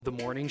The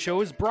morning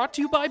show is brought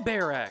to you by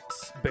BearX.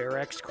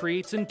 BearX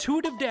creates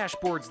intuitive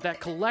dashboards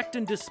that collect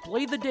and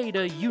display the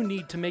data you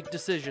need to make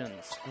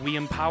decisions. We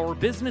empower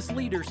business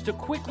leaders to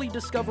quickly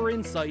discover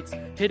insights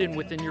hidden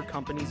within your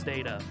company's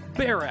data.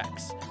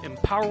 BearX,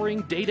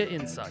 empowering data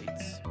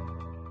insights.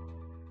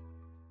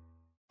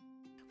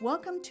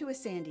 Welcome to A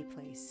Sandy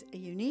Place, a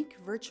unique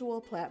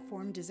virtual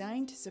platform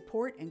designed to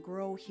support and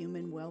grow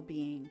human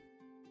well-being.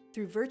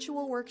 Through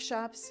virtual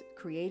workshops,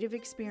 creative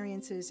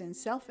experiences, and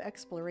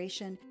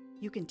self-exploration,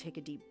 you can take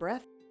a deep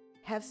breath,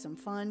 have some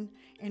fun,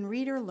 and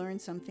read or learn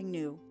something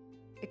new.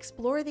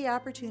 Explore the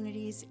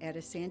opportunities at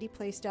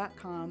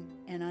asandyplace.com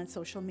and on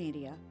social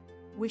media.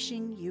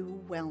 Wishing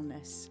you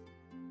wellness.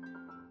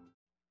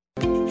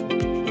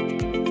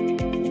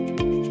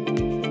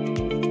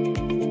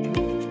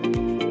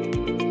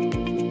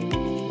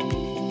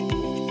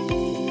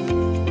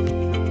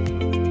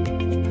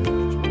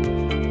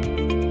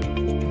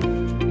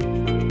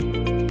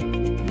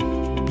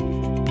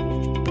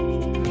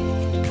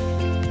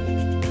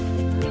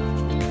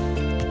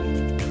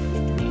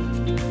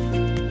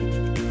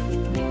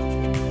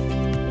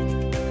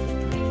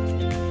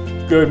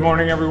 Good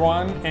morning,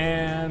 everyone,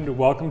 and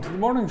welcome to the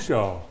morning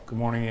show. Good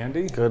morning,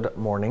 Andy. Good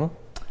morning.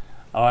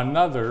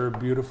 Another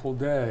beautiful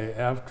day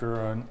after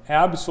an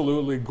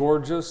absolutely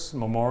gorgeous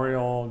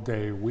Memorial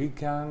Day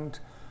weekend.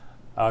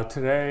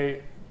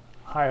 Today,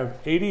 high of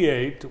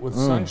 88 with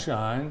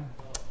sunshine.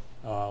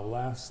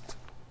 Last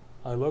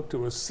I looked, it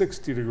was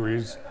 60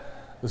 degrees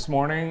this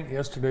morning.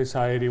 Yesterday's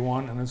high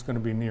 81, and it's going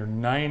to be near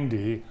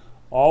 90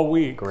 all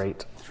week.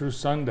 Great. Through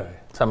Sunday.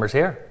 Summer's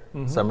here.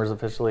 Summer's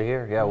officially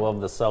here. Yeah, we'll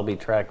have the Selby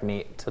track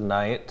meet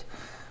tonight,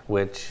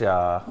 which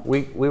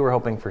we were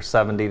hoping for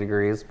 70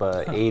 degrees,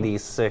 but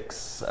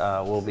 86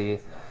 will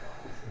be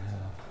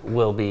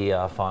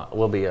fun.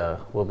 Will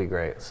be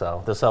great.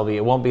 So the Selby,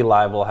 it won't be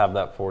live. We'll have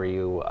that for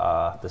you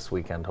this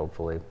weekend,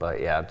 hopefully.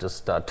 But yeah,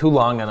 just too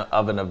long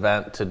of an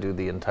event to do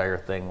the entire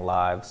thing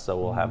live. So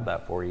we'll have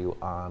that for you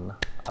on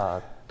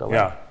delay.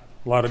 Yeah,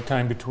 a lot of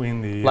time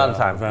between the a lot of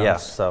time. events.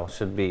 Yes, so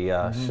should be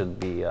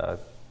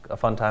a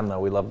fun time though.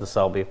 We love the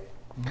Selby.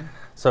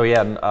 So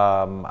yeah,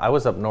 I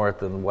was up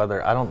north and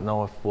weather. I don't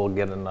know if we'll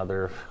get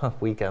another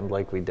weekend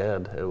like we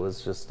did. It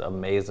was just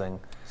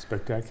amazing.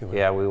 Spectacular.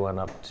 Yeah, we went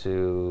up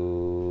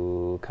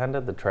to kind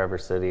of the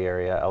Traverse City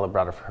area. Ella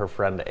brought her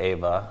friend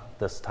Ava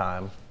this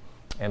time,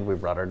 and we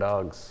brought our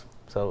dogs.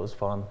 So it was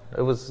fun.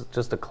 It was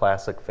just a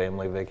classic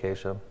family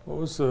vacation. What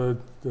was the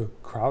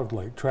crowd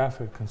like,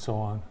 traffic and so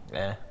on?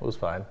 It was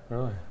fine.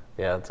 Really?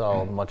 Yeah, it's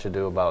all much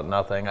ado about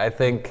nothing. I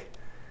think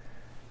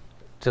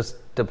just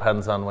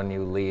depends on when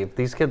you leave.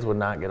 These kids would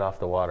not get off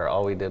the water.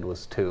 All we did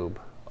was tube.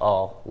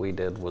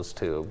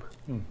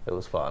 It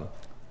was fun.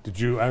 Did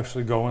you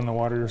actually go in the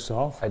water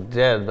yourself? I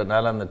did, but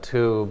not on the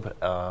tube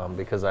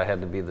because I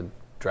had to be the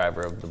driver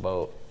of the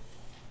boat.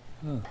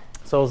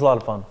 So it was a lot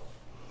of fun.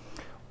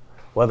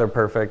 Weather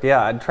perfect.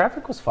 Yeah, and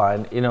traffic was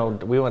fine. You know,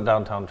 we went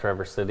downtown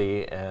Traverse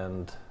City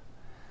and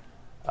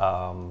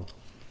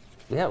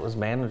yeah, it was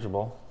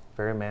manageable.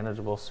 Very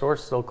manageable.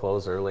 Stores still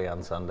close early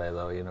on Sunday,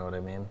 though. You know what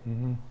I mean?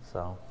 Mm-hmm.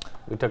 So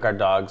we took our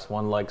dogs.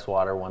 One likes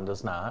water, one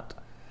does not.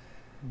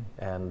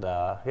 And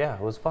yeah,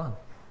 it was fun.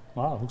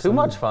 Wow. Too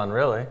much fun,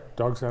 really.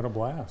 Dogs had a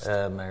blast.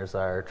 And there's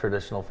our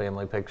traditional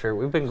family picture.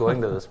 We've been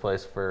going to this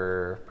place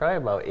for probably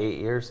about 8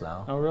 years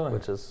now. Oh, really?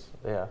 Which is,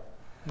 yeah.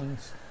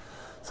 Nice.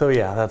 So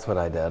yeah, that's what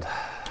I did.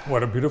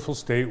 What a beautiful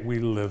state we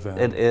live in.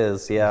 It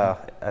is, yeah.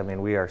 I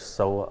mean, we are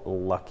so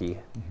lucky.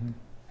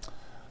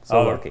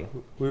 So lucky.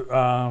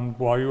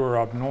 While you were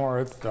up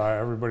north,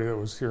 everybody that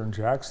was here in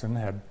Jackson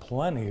had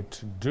plenty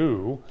to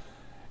do.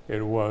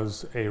 It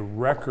was a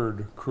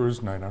record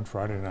cruise night on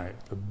Friday night.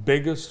 The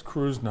biggest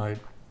cruise night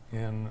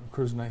in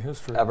cruise night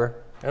history. Ever.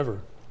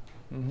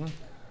 Mm-hmm.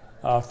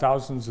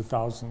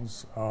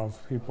 Thousands of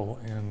people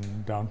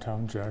in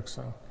downtown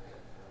Jackson.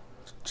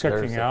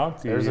 Checking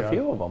out There's a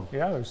few of them.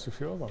 Yeah, there's a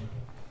few of them.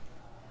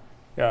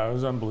 Yeah, it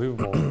was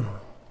unbelievable.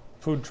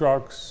 Food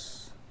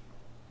trucks,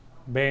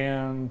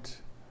 band,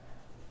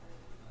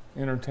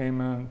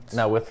 entertainment.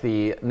 Now, with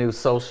the new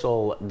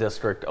social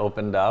district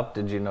opened up,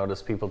 did you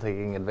notice people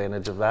taking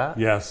advantage of that?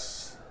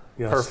 Yes.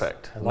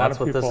 Perfect. And that's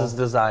what this is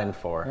designed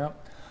for.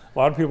 Yep. A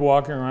lot of people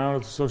walking around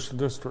at the social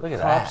district. Look at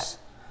Cops,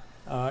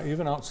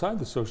 even outside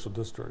the social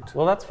district.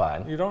 Well, that's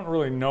fine. You don't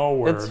really know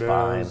where It's it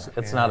fine. is.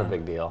 It's not a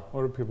big deal.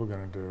 What are people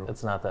going to do?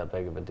 It's not that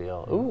big of a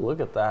deal. Ooh,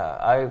 look at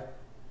that.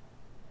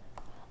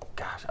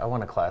 Gosh, I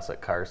want a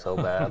classic car so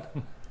bad.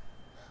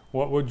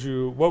 What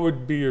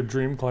would be your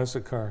dream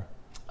classic car?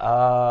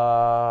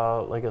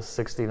 Like a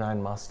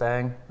 69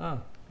 Mustang. Oh.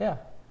 Yeah.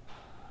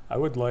 I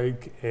would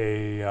like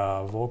a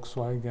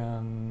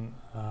Volkswagen,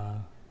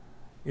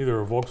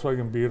 either a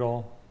Volkswagen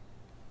Beetle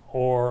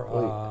or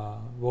a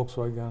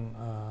Volkswagen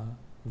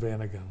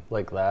Vanagon.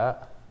 Like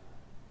that?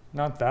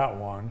 Not that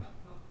one.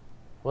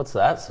 What's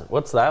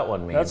that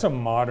one mean? That's a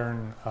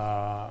modern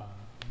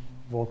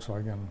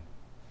Volkswagen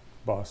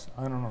bus.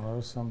 I don't know.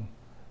 There's some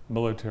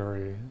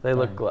military. They thing.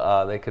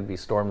 look. They could be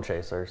storm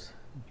chasers.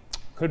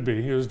 Could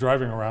be. He was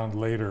driving around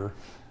later,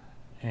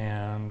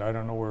 and I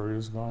don't know where he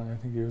was going. I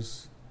think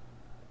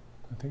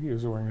he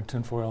was wearing a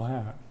tinfoil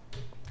hat.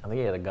 I think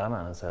he had a gun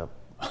on his hip.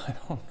 I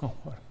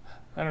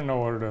don't know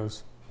what it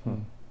is.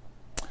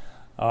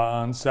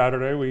 On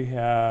Saturday we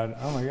had,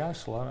 oh my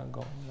gosh, a lot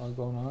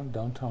going on.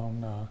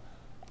 Downtown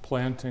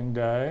Planting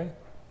Day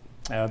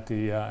at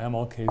the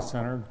MLK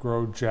Center.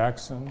 Grow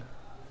Jackson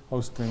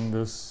hosting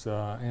this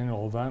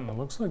annual event. And it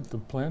looks like the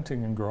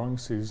planting and growing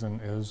season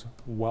is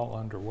well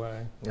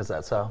underway. Is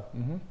that so?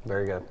 Mm-hmm.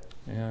 Very good.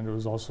 And it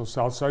was also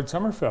Southside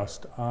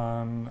Summerfest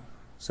on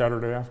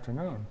Saturday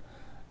afternoon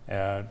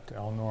at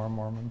Elnora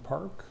Mormon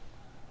Park.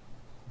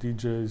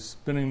 DJs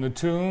spinning the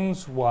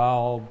tunes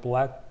while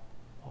black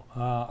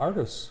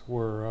artists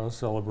were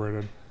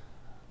celebrated.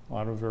 A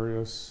lot of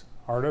various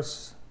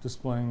artists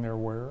displaying their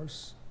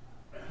wares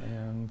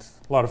and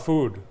a lot of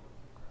food.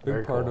 Big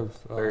Very part cool. of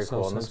Very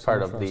cool. And this is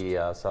part of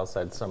the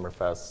Southside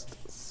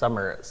Summerfest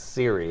Summer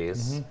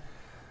Series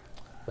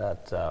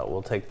that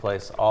will take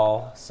place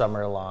all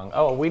summer long.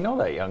 Oh, we know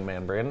that young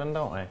man, Brandon,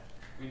 don't we?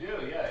 We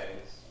do, yeah.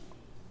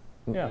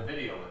 Yeah. A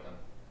video with him.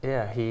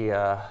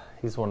 Yeah,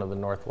 he's one of the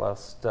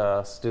Northwest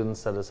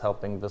students that is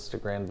helping Vista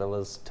Grand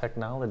Villa's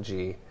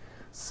Technology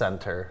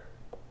Center.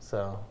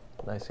 So,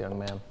 nice young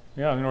man.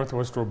 Yeah, the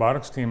Northwest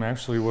Robotics team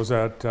actually was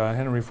at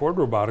Henry Ford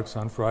Robotics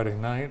on Friday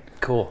night.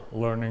 Cool.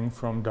 Learning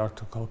from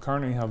Dr.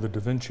 Kulkarni how the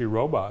Da Vinci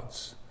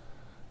robots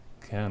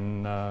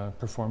can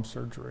perform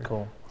surgery.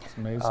 Cool. It's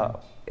amazing.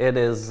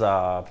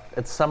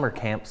 It's summer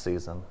camp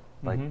season.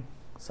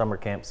 Summer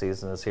camp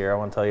season is here. I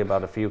want to tell you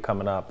about a few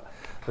coming up.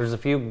 There's a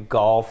few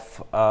golf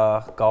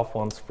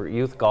ones for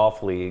youth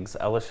golf leagues.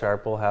 Ella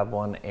Sharp will have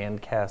one,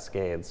 and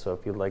Cascades. So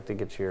if you'd like to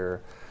get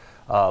your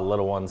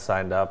little ones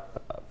signed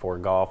up for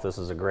golf, this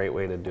is a great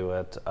way to do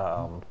it.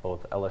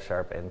 Both Ella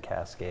Sharp and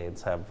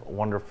Cascades have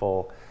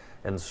wonderful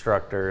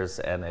instructors,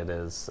 and it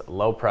is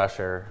low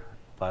pressure,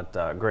 but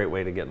a great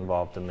way to get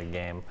involved in the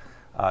game.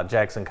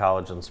 Jackson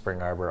College and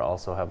Spring Arbor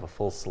also have a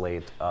full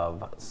slate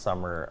of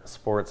summer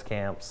sports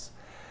camps.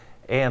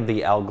 And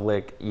the Al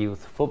Glick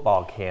Youth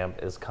Football Camp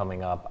is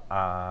coming up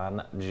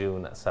on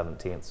June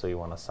 17th, so you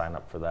want to sign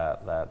up for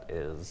that. That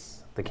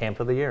is the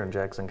camp of the year in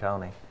Jackson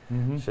County.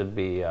 Should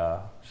be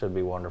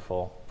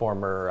wonderful.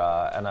 Former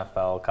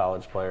NFL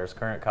college players,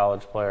 current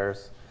college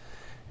players,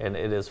 and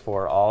it is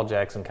for all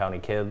Jackson County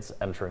kids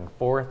entering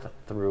 4th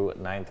through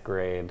 9th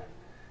grade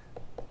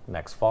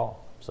next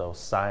fall. So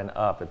sign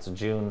up. It's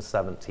June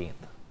 17th.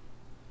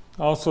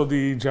 Also,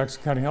 the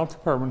Jackson County Health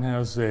Department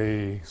has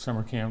a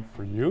summer camp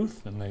for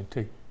youth, and they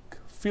take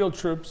field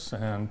trips,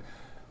 and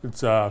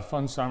it's a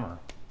fun summer.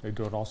 They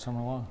do it all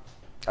summer long.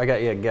 I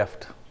got you a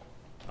gift.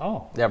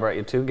 Oh. Yeah, I brought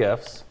you 2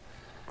 gifts.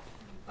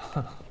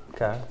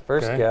 Okay.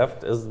 First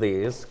gift is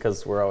these,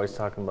 because we're always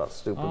talking about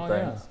stupid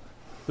things. Yeah.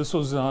 This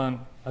was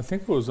on, I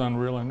think it was on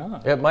Real or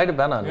Not. It might have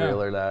been on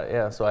Real or Not,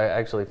 yeah. So I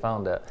actually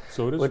found it.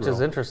 So it is Which real.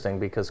 is interesting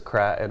because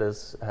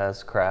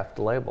has craft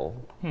label.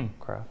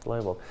 Craft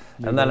label.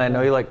 And then I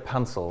know you like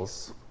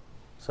pencils,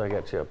 so I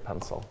got you a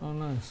pencil. Oh,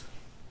 nice.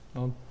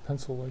 A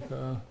pencil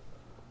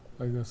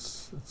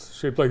it's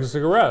shaped like a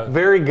cigarette.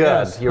 Very good.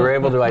 Yes. You were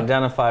able to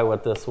identify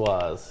what this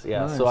was.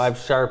 Yeah, Nice. so I've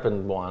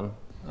sharpened one.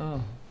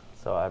 Oh,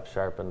 So I've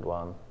sharpened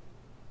one.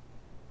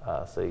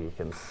 So you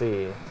can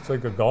see. it's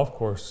like a golf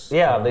course.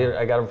 Yeah,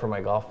 I got them for my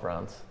golf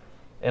friends.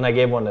 And I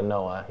gave one to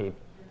Noah.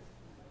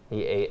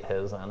 He ate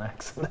his on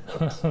accident.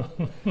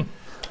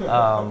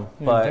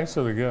 But Thanks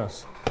for the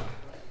gifts.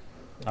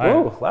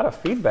 ooh, a lot of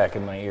feedback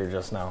in my ear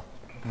just now.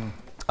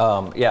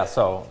 Yeah,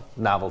 so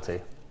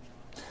novelty.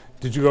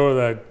 Did you go to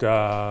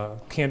that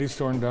candy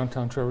store in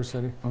downtown Traverse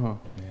City? Yeah,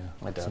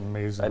 I did. it's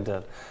amazing. I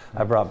did.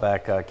 I brought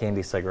back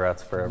candy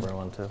cigarettes for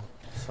everyone too.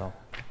 So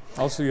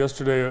Also,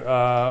 yesterday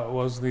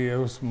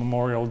was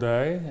Memorial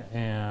Day,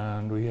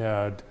 and we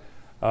had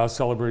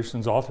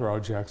celebrations all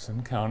throughout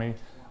Jackson County.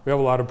 We have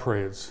a lot of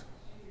parades.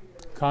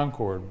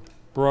 Concord,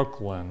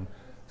 Brooklyn,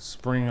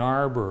 Spring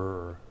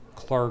Arbor,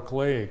 Clark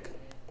Lake,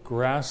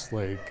 Grass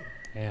Lake,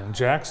 and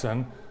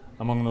Jackson,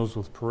 among those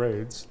with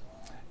parades.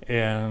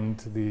 And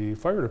the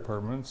fire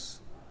departments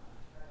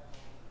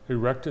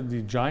erected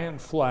the giant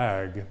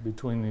flag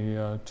between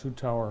the 2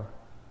 tower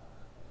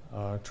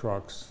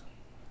trucks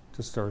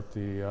to start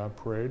the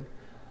parade.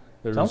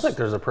 sounds like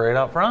there's a parade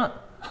out front.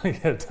 Yeah,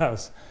 it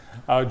does.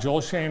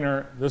 Joel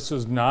Shaner, this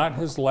is not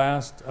his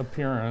last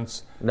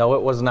appearance. No,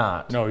 it was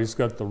not. No, he's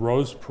got the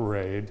Rose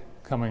Parade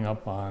coming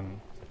up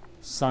on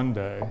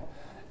Sunday.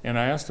 And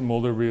I asked him,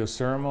 will there be a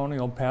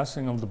ceremonial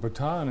passing of the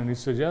baton? And he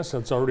said, yes,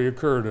 that's already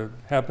occurred. It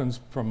happens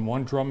from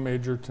one drum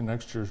major to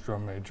next year's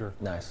drum major.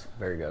 Nice,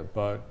 very good.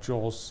 But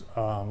Joel's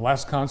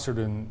last concert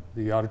in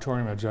the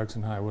auditorium at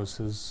Jackson High was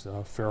his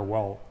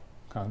farewell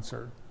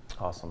concert.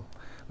 Awesome.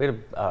 We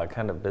had a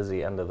kind of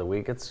busy end of the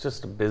week. It's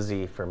just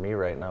busy for me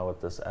right now with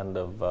this end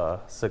of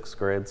 6th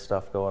grade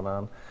stuff going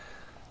on.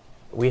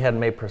 We had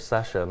May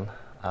procession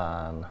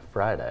on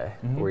Friday.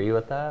 Were you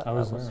at that? I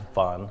was That was there.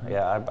 fun.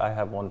 Yeah, I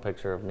have one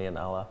picture of me and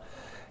Ella,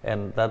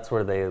 and that's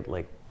where they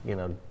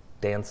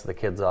dance the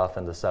kids off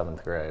into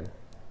 7th grade.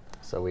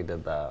 So we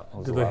did that. It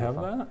was Did a they lot have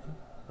of fun. that?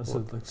 Is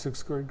it like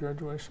 6th grade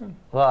graduation?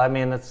 Well, I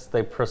mean,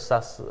 they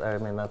process. I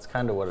mean, that's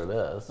kind of what it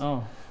is.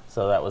 Oh.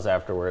 So that was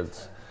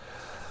afterwards.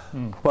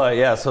 But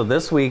yeah, so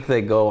this week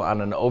they go on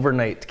an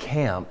overnight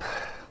camp.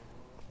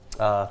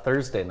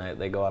 Thursday night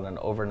they go on an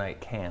overnight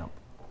camp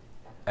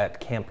at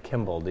Camp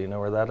Kimball. Do you know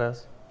where that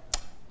is?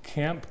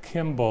 Camp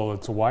Kimball.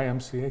 It's a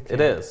YMCA camp. It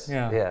is.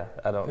 Yeah. Yeah.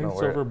 I don't know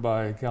It's where. over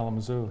by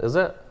Kalamazoo. Is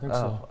it? I think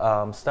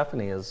so.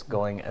 Stephanie is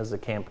going as a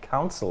camp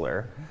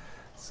counselor,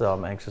 so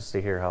I'm anxious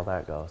to hear how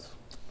that goes.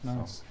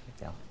 Nice.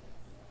 Yeah.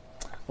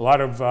 A lot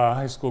of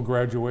high school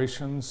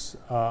graduations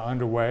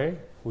underway.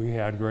 We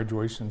had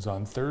graduations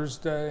on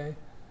Thursday,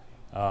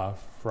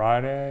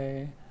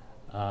 Friday.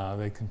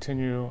 They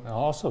continue, and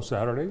also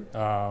Saturday.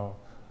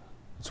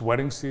 It's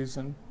wedding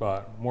season,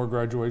 but more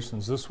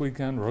graduations this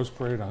weekend. Rose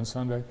Parade on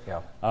Sunday.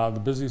 Yeah. The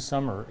busy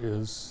summer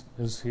is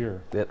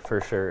here. It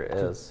for sure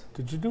is.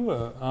 Did you do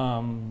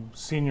a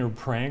senior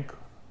prank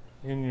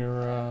in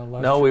your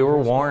last No, we year were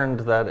of school? warned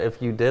that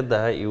if you did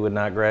that, you would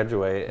not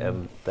graduate,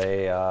 and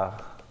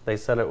they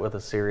said it with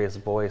a serious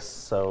voice,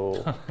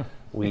 so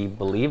we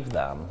believed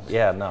them.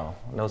 Yeah,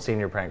 no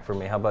senior prank for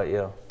me. How about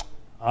you?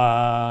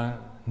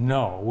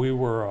 No, we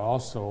were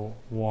also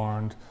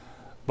warned,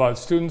 but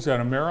students at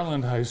a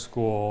Maryland high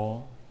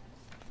school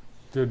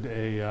did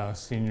a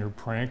senior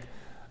prank.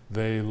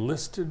 They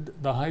listed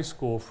the high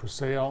school for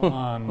sale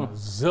on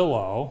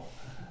Zillow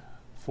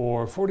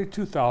for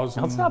 $42,069.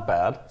 That's not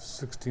bad.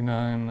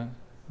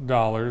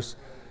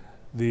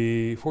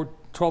 The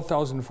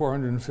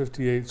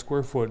 12,458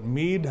 square foot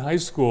Meade High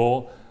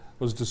School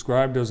was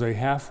described as a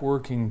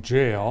half-working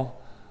jail.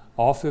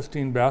 All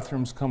 15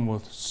 bathrooms come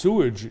with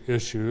sewage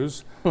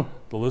issues.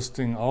 The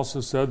listing also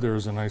said there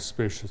is a nice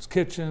spacious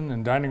kitchen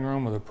and dining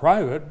room with a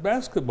private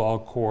basketball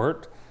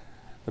court.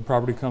 The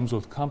property comes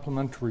with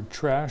complimentary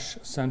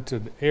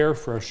trash-scented air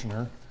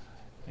freshener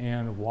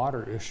and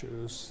water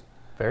issues.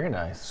 Very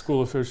nice.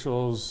 School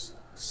officials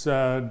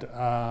said,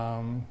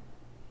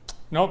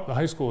 nope, the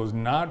high school is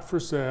not for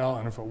sale,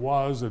 and if it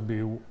was, it'd be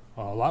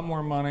a lot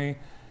more money.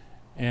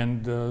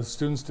 And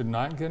students did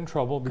not get in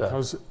trouble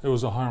because it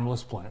was a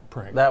harmless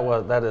prank.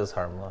 That is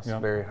harmless. Yeah.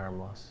 Very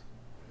harmless.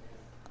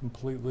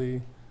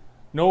 Completely.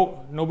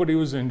 Nobody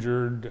was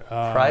injured.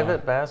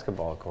 Private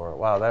basketball court.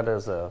 Wow,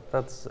 that's a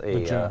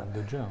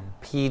The gym.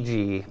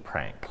 PG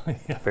prank.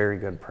 Yeah. Very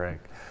good prank.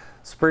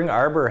 Spring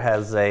Arbor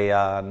has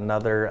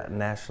another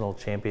national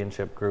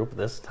championship group.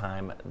 This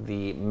time,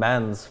 the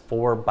men's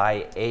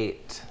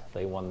 4x8.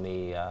 They won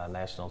the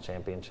national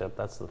championship.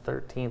 That's the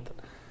 13th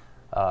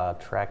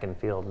track and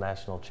field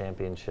national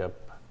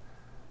championship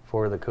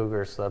for the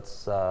Cougars.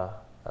 That's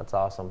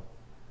awesome.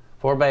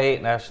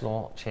 4x8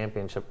 national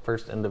championship,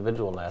 first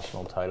individual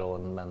national title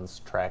in men's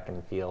track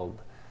and field,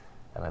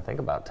 and I think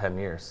about 10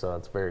 years. So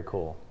that's very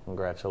cool.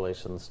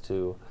 Congratulations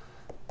to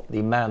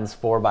the men's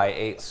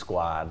 4x8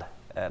 squad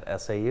at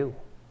SAU.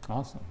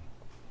 Awesome.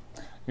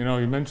 You know,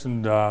 you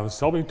mentioned the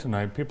Selby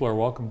tonight. People are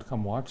welcome to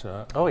come watch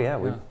that. Oh yeah,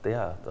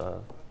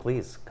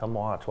 please come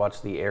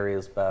watch the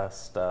area's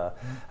best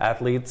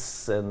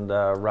athletes and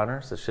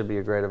runners. It should be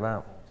a great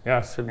event.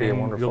 Yes, Should be a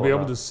and wonderful you'll be able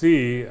event. to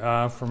see,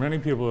 for many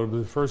people, it'll be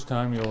the first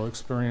time you'll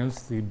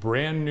experience the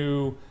brand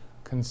new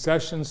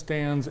concession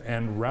stands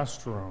and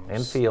restrooms.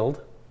 And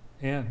field.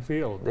 And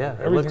field. Yeah,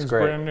 it Everything's looks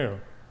great. brand new.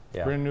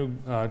 Yeah. Brand new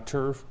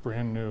turf,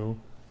 brand new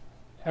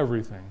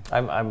everything.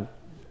 I'm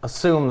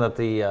assume that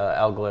the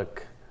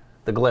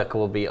Glick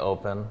will be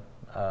open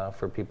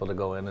for people to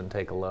go in and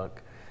take a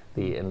look.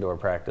 The indoor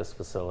practice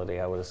facility,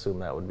 I would assume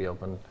that would be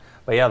open.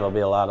 But yeah, there'll be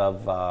a lot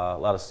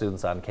of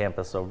students on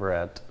campus over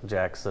at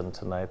Jackson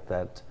tonight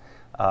that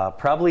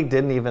probably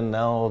didn't even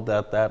know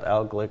that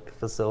Al Glick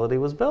facility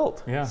was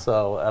built. Yeah.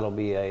 So that'll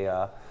be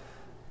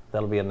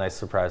a nice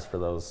surprise for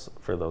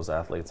those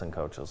athletes and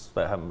coaches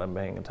that haven't been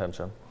paying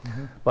attention.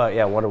 Mm-hmm. But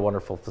yeah, what a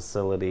wonderful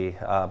facility.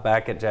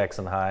 Back at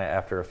Jackson High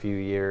after a few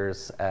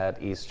years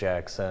at East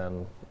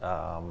Jackson.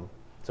 So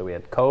we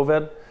had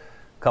COVID, a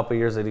couple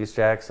years at East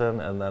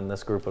Jackson, and then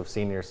this group of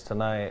seniors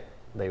tonight,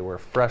 they were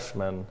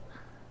freshmen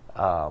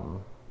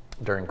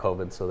during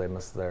COVID, so they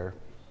missed their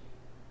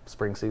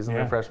spring season,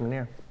 their freshman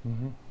year.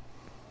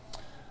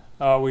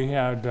 We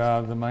had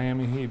the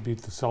Miami Heat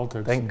beat the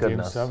Celtics Thank in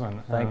goodness. Game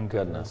 7. Thank and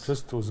goodness. It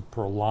just was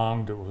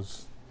prolonged. It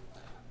was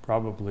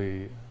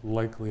probably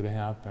likely to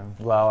happen.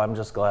 Well, I'm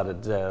just glad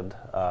it did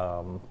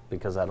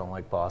because I don't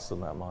like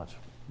Boston that much.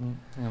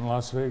 And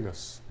Las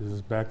Vegas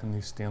is back in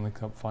the Stanley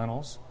Cup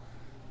Finals.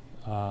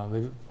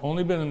 They've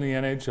only been in the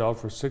NHL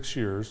for 6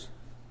 years.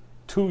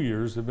 2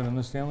 years they've been in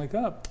the Stanley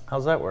Cup.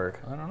 How's that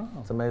work? I don't know.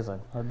 It's amazing.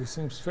 Hardly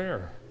seems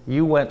fair.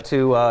 You went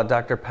to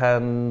Dr.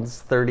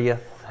 Penn's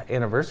 30th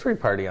anniversary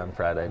party on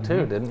Friday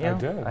too, didn't you? I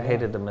did, I yeah.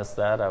 hated to miss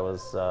that. I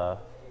was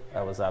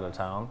out of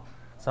town.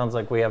 Sounds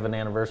like we have an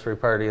anniversary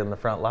party in the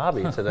front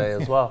lobby today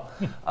as well.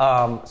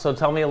 So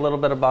tell me a little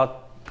bit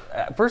about.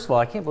 First of all,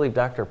 I can't believe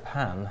Dr.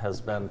 Penn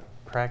has been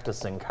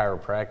practicing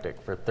chiropractic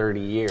for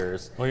 30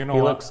 years. Well, you know he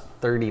what? looks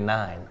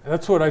 39.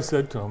 That's what I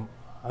said to him.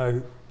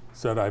 I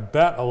said, I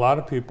bet a lot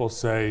of people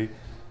say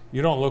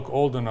you don't look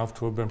old enough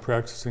to have been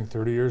practicing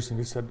 30 years. And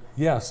he said,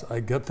 yes, I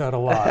get that a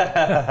lot.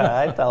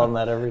 I tell him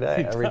that every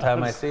day, every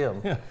time I see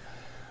him. Yeah.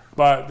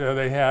 But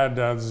they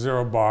had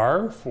Zero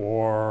Bar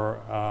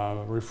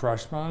for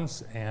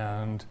refreshments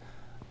and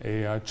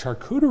a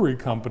charcuterie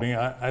company.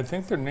 I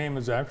think their name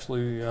is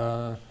actually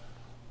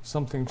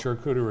something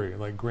charcuterie,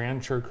 like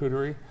Grand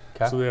Charcuterie.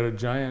 Okay. So they had a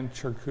giant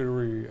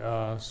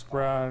charcuterie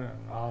spread,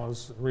 and all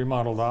those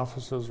remodeled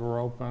offices were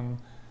open.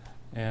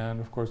 And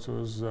of course, it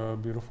was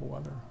beautiful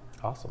weather.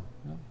 Awesome.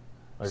 Yeah.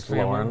 There's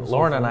Family Lauren. and so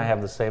Lauren and I forth.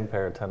 have the same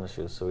pair of tennis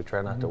shoes, so we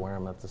try not to wear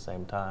them at the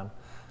same time.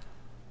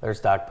 There's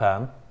Doc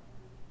Penn.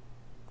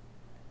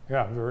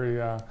 Yeah,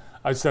 very.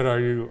 I said, are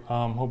you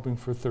hoping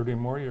for 30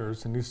 more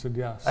years? And he said,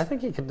 yes. I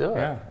think he could do it.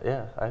 Yeah.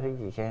 Yeah, I think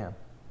he can.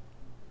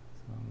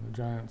 The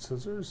giant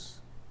scissors.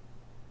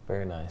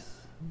 Very nice.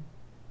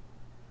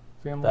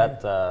 Family.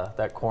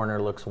 That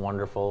corner looks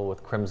wonderful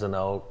with Crimson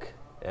Oak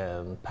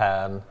and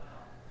Penn,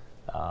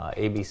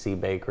 ABC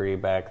Bakery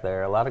back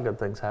there. A lot of good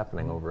things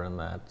happening over in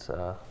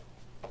that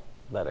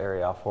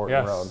area off Horton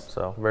Yes. Road.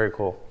 So very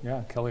cool.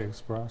 Yeah, Kelly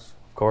Express.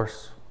 Of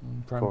course.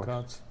 Prime course.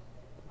 Cuts.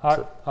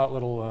 Hot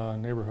little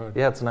neighborhood.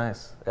 Yeah, it's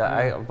nice.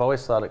 Yeah, I've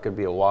always thought it could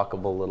be a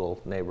walkable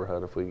little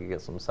neighborhood if we could get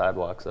some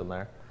sidewalks in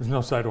there. There's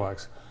no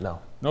sidewalks. No.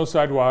 No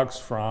sidewalks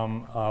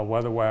from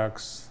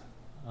Weatherwax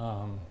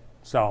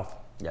south.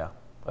 Yeah.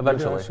 Maybe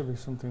Eventually. that should be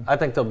something I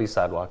think there'll be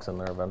sidewalks in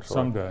there eventually.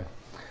 someday.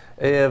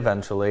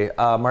 Eventually.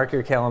 Mark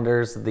your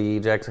calendars. The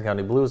Jackson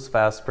County Blues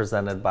Fest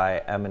presented by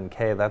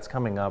M&K. That's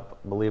coming up,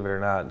 believe it or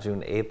not,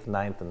 June 8th,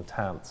 9th, and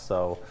 10th.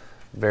 So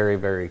very,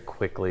 very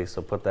quickly.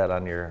 So put that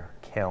on your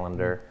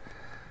calendar.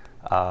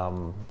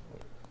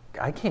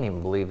 I can't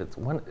even believe it's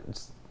when.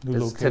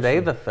 New Is today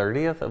location. the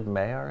 30th of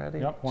May already?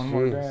 Yep, one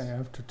more Jeez. day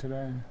after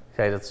today.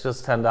 Okay, it's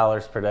just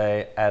 $10 per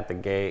day at the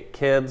gate.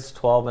 Kids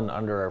 12 and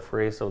under are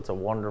free, so it's a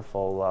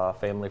wonderful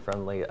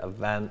family-friendly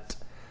event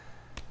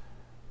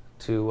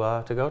to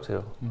go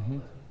to. Mm-hmm.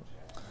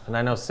 And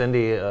I know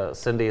Cindy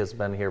has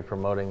been here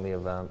promoting the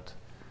event.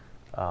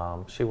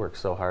 She works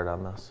so hard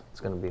on this. It's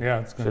going to be Yeah,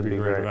 it's going to should be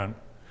a great event.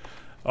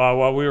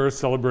 While we were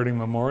celebrating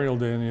Memorial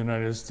Day in the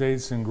United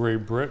States and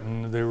Great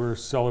Britain, they were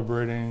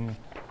celebrating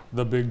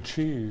the Big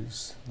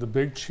Cheese. The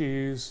Big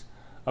Cheese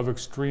of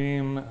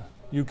extreme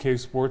UK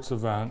sports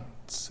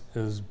events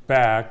is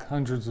back.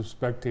 Hundreds of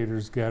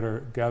spectators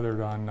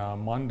gathered on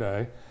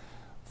Monday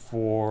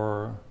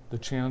for the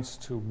chance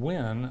to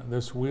win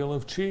this wheel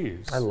of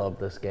cheese. I love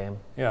this game.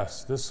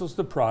 Yes, this was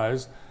the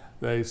prize.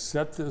 They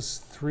set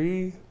this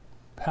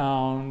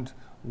 3-pound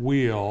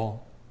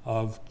wheel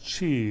of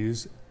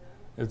cheese.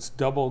 It's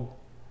double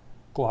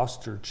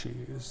Gloucester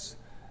cheese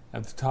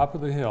at the top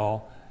of the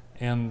hill,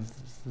 and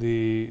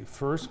the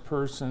first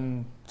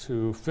person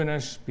to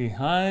finish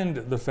behind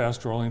the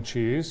fast rolling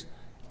cheese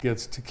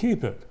gets to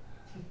keep it.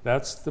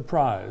 That's the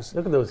prize.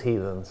 Look at those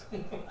heathens.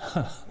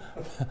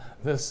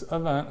 This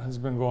event has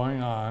been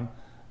going on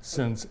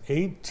since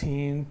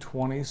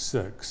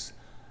 1826,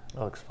 That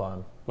looks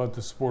fun. but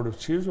the sport of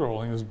cheese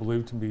rolling is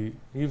believed to be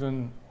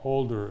even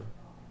older,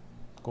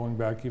 going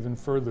back even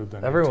further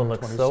than Everyone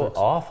looks so 1826.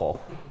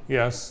 awful.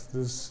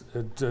 Yes,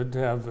 it did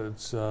have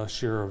its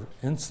share of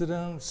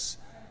incidents,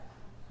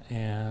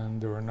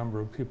 and there were a number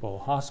of people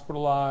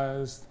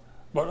hospitalized.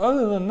 But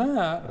other than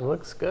that, It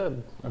looks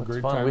good. A It's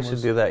great fun. time We should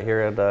was- do that here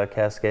at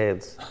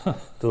Cascades.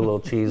 Do a little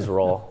cheese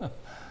roll.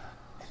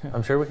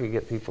 I'm sure we could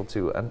get people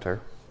to enter.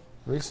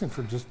 racing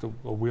for just a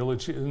wheel of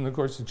cheese, and of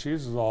course the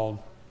cheese is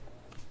all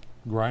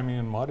grimy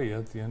and muddy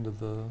at the end of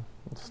the.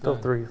 Still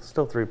day.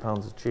 3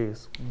 pounds of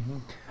cheese. Mm-hmm.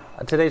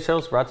 Today's show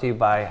is brought to you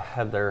by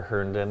Heather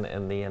Herndon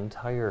and the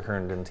entire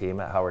Herndon team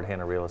at Howard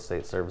Hanna Real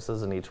Estate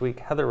Services. And each week,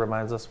 Heather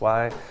reminds us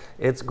why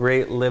it's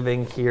great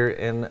living here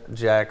in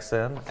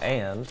Jackson.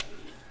 And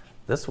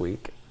this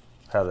week,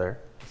 Heather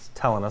is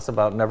telling us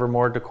about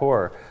Nevermore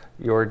Decor.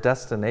 Your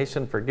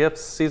destination for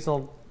gifts,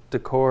 seasonal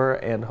decor,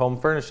 and home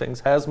furnishings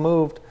has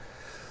moved.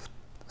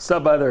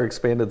 Stop by their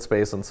expanded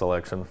space and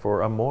selection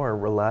for a more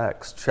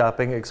relaxed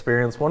shopping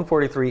experience.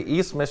 143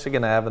 East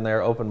Michigan Ave, and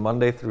they're open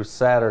Monday through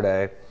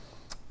Saturday,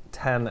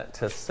 10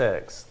 to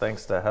 6.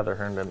 Thanks to Heather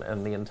Herndon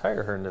and the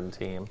entire Herndon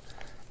team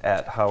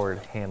at Howard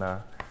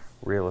Hanna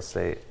Real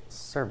Estate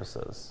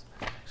Services.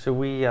 Should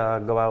we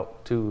go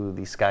out to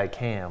the Sky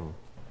Cam?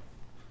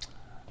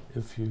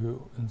 If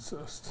you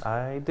insist.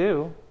 I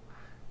do.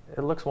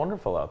 It looks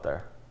wonderful out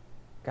there.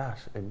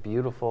 Gosh, a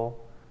beautiful,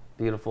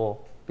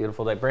 beautiful,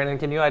 beautiful day. Brandon,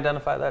 can you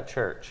identify that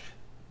church?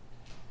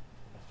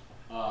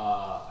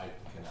 I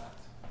cannot.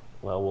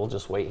 Well, we'll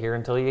just wait here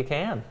until you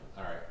can.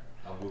 All right,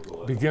 I'll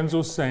Google it. Begins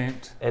with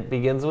Saint It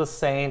begins with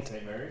Saint.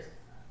 St. Mary's?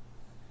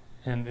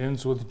 and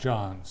ends with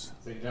John's.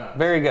 St. John's.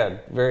 Very good,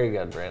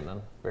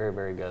 Brandon. Very,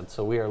 very good.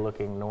 So we are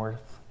looking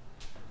north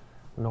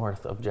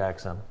of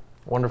Jackson.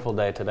 Wonderful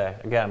day today.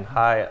 Again,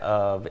 high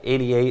of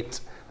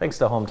 88. Thanks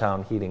to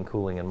Hometown Heating,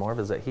 Cooling, and more.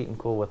 Visit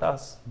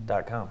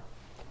heatandcoolwithus.com.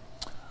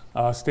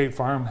 State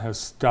Farm has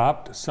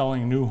stopped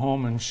selling new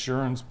home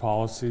insurance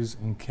policies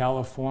in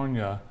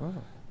California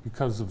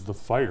because of the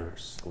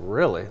fires.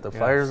 Really? The Yes.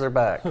 fires are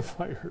back. The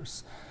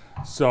fires.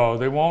 So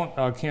they won't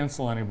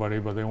cancel anybody,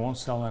 but they won't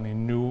sell any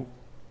new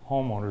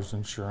homeowners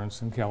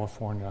insurance in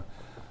California.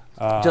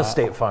 Just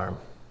State Farm.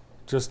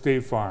 Just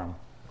State Farm.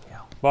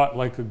 Yeah. But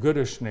like a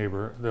goodish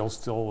neighbor, they'll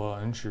still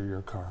insure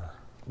your car.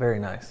 Very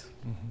nice.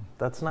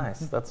 That's nice.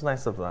 That's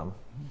nice of them.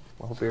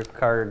 I hope your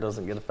car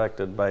doesn't get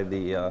affected by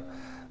the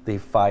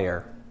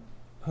fire.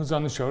 Who's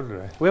on the show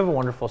today? We have a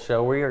wonderful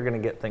show. We are going to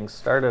get things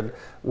started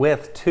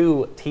with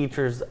 2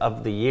 Teachers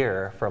of the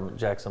Year from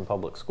Jackson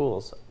Public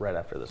Schools right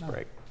after this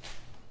break.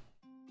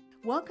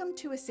 Welcome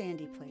to A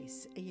Sandy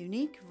Place, a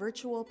unique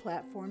virtual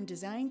platform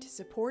designed to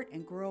support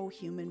and grow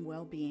human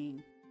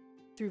well-being.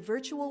 Through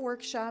virtual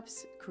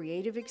workshops,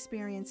 creative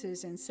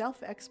experiences, and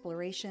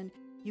self-exploration,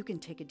 you can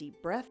take a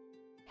deep breath,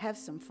 have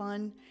some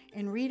fun,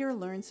 and read or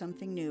learn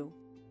something new.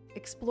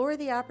 Explore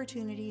the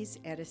opportunities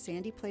at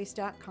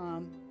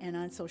asandyplace.com and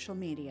on social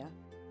media.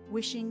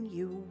 Wishing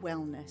you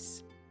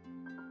wellness.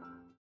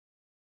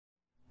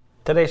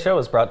 Today's show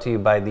is brought to you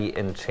by the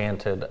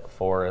Enchanted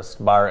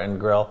Forest Bar and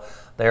Grill.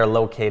 They are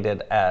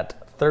located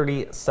at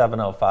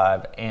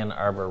 3705 Ann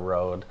Arbor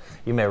Road.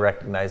 You may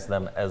recognize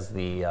them as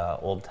the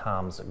Old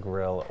Tom's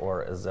Grill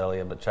or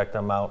Azalea, but check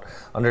them out.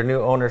 Under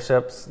new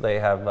ownerships, they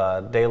have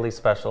a daily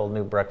special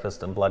new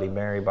breakfast and Bloody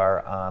Mary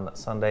bar on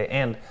Sunday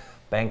and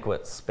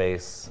banquet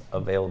space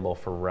available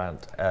for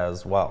rent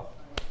as well.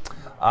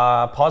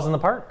 Pause in the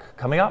Park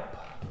coming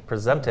up,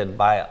 presented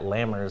by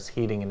Lammers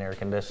Heating and Air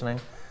Conditioning.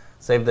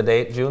 Save the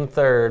date, June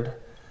 3rd.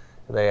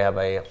 They have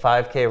a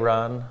 5K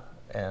run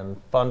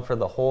and fun for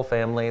the whole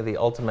family, the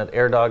ultimate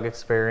air dog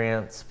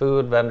experience,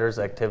 food, vendors,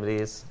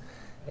 activities,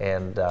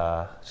 and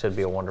should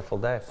be a wonderful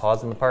day.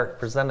 Pause in the Park,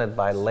 presented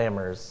by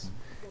Lammers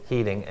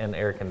Heating and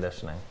Air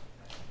Conditioning.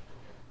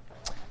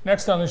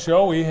 Next on the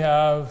show, we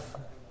have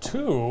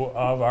 2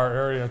 of our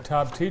area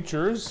top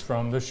teachers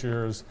from this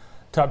year's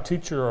Top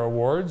Teacher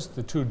Awards,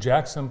 the 2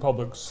 Jackson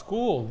Public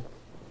School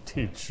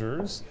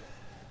teachers,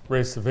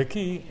 Ray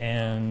Savicki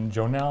and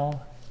Jonelle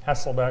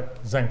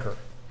Hasselbeck-Zenker.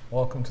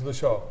 Welcome to the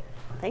show.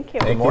 Thank you.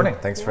 Good morning.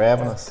 Thanks for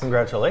having us.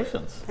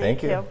 Congratulations.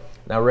 Thank you.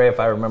 Now, Ray,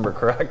 if I remember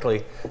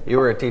correctly, you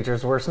were a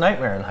teacher's worst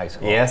nightmare in high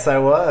school. Yes, I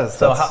was.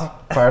 So That's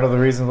part of the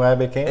reason why I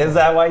became Is one.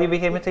 that why you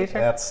became a teacher?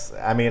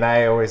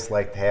 I always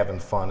liked having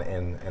fun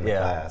in the Yeah.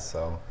 class,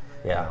 so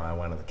Yeah. I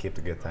wanted to keep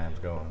the good times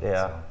going.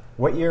 Yeah. So.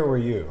 What year were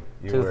you?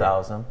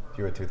 2000.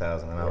 You were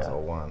 2000, and I was Yeah.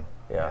 01.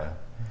 Yeah.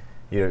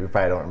 You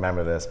probably don't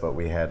remember this, but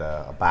we had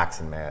a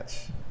boxing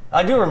match.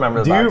 I do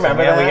remember the Do you boxing.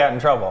 remember Yeah, we that? got in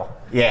trouble.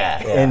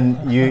 Yeah,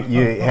 and you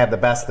had the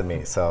best of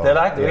me. So Did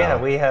I? you Yeah, know.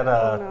 we had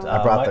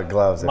I brought the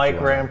gloves if Mike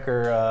you want.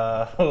 Ramker.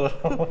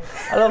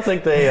 I don't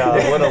think they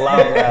would allow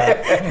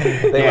that.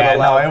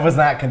 It was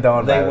not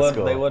condoned by the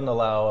school. They wouldn't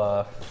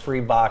allow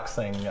free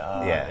boxing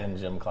Yeah. in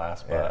gym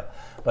class. Yeah.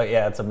 But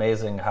yeah, it's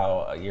amazing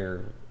how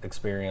your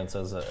experience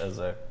as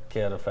a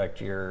kid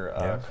affect your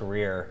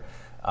career.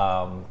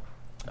 How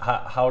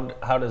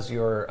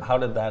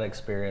did that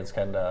experience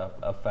kind of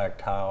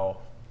affect how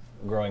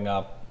growing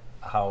up,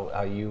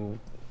 how you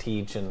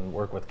teach and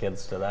work with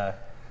kids today?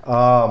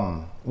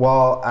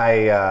 Well,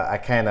 I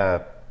kind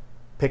of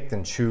picked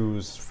and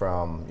choose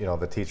from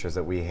the teachers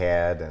that we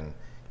had, and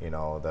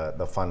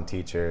the fun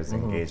teachers,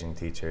 engaging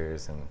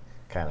teachers, and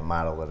kind of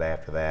modeled it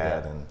after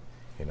that, and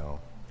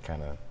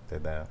kind of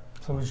did that.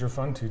 Who was your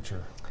fun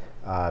teacher?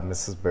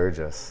 Mrs.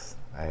 Burgess.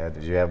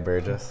 Did you have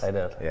Burgess? I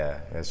did.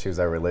 Yeah, she was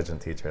our religion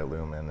teacher at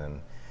Lumen,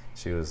 and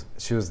she was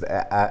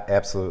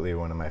absolutely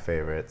one of my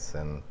favorites,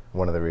 and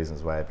one of the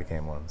reasons why I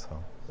became one.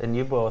 So. And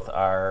you both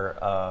are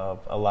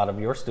a lot of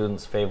your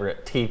students'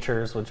 favorite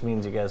teachers, which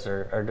means you guys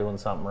are doing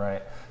something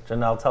right.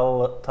 Jonelle,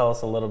 tell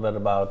us a little bit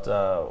about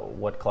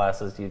what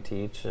classes you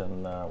teach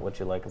and what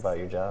you like about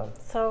your job.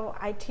 So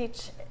I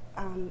teach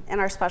in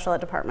our special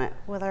ed department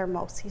with our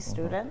MOSI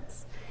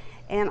students.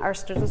 And our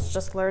students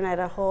just learn at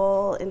a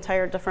whole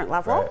entire different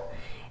level. Right.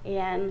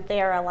 And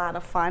they are a lot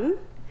of fun.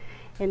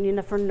 And you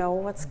never know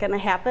what's going to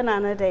happen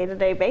on a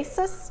day-to-day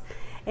basis.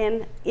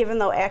 And even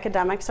though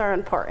academics are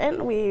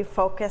important, we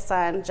focus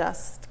on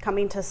just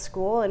coming to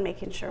school and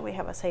making sure we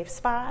have a safe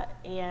spot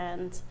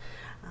and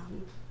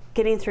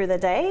getting through the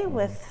day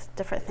with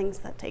different things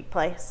that take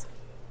place.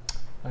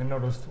 I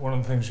noticed one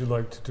of the things you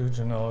like to do,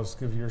 Jonelle, is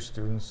give your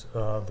students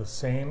the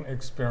same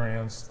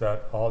experience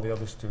that all the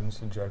other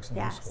students in Jackson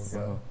High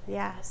School get.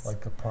 Yes.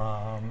 Like the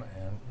prom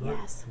and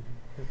Yes.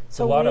 it's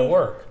a lot of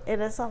work. It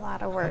is a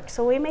lot of work.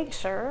 So we make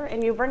sure,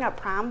 and you bring up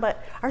prom,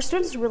 but our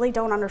students really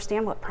don't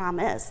understand what prom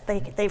is.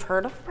 They've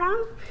heard of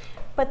prom,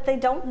 but they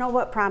don't know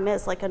what prom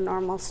is like a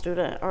normal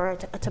student or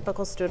a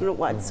typical student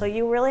would. So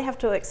you really have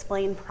to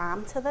explain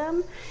prom to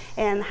them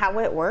and how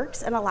it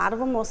works. And a lot of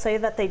them will say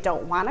that they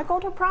don't want to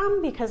go to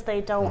prom because they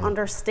don't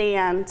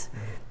understand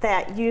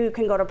that you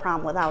can go to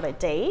prom without a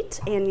date,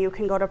 and you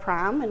can go to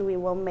prom and we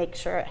will make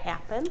sure it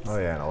happens. Oh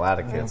yeah, and a lot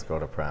of kids go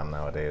to prom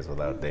nowadays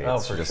without dates. Oh,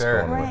 for just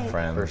sure. going Right. with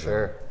friends. For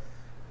sure.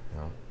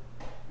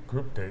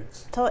 Group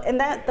dates. So,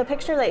 and the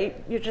picture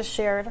that you just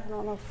shared, I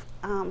don't know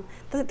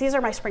if, these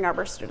are my Spring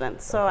Arbor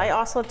students. So I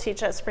also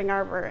teach at Spring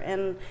Arbor,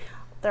 and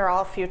they're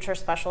all future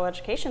special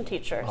education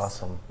teachers.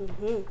 Awesome.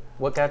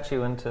 What got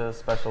you into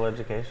special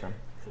education?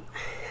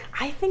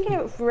 I think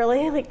it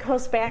really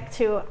goes back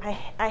to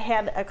I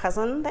had a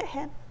cousin that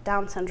had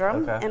Down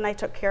syndrome, and I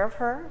took care of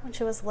her when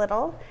she was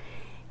little.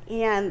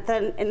 And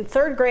then in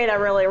 3rd grade, I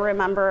really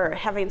remember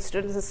having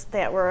students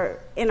that were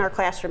in our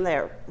classroom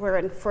that were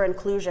in for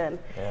inclusion.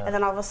 Yeah. And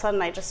then all of a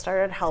sudden, I just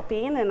started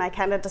helping, and I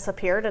kind of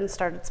disappeared and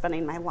started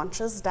spending my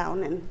lunches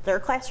down in their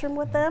classroom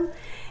with them.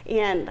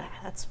 And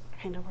that's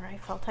kind of where I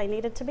felt I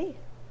needed to be.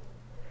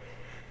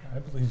 I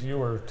believe you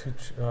were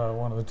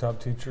one of the top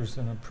teachers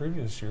in a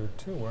previous year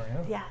too, weren't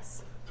you?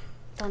 Yes.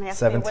 Don't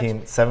ask me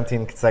which.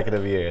 17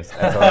 consecutive years.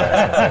 That's all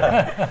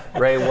I can say.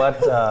 Ray,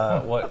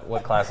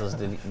 what classes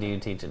do you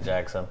teach at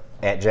Jackson?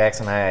 At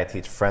Jackson High, I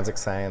teach forensic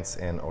science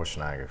and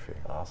oceanography.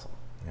 Awesome.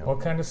 What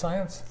kind of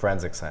science?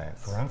 Forensic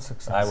science. Forensic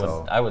I science.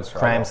 would struggle.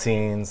 Crime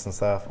scenes and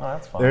stuff. Oh,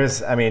 that's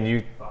fun.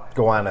 You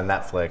go on to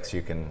Netflix,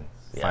 you can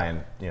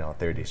find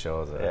 30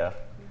 shows. Yeah.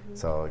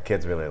 So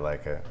kids really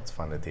like it. It's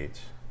fun to teach.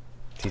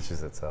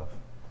 Teaches itself.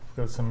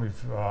 Got some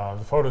of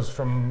the photos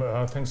from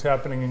things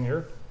happening in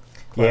your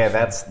Yeah,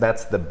 classroom.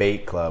 that's the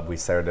debate club. We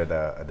started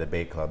a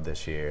debate club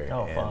this year.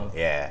 Oh, fun.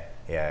 Yeah.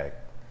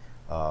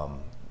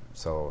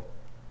 So,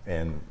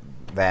 in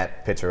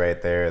that picture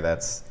right there,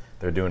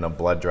 they're doing a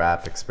blood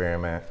drop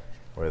experiment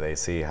where they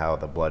see how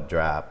the blood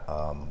drop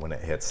when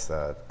it hits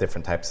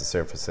different types of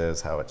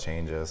surfaces, how it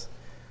changes.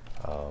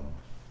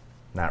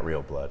 Not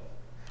real blood.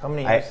 How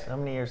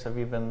many years have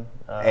you been?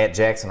 At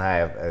Jackson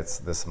High,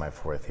 this is my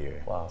 4th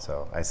year. Wow.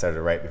 So I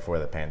started right before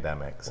the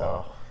pandemic. So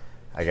Wow.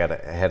 I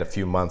had a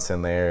few months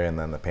in there, and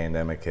then the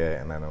pandemic hit,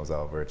 and then it was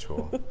all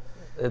virtual.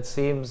 It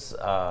seems,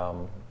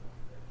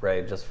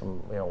 Ray, just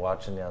from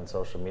watching you on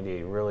social media,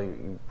 you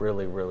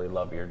really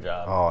love your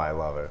job. Oh, I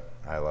love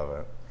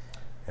it.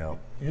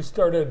 You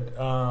started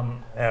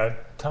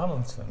at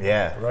Tomlinson.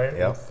 Yeah. Right.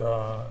 Yep. With,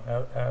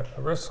 at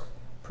risk,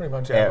 pretty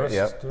much at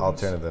risk students.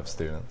 Alternative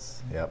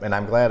students. Yep. And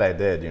I'm glad I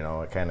did.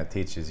 It kind of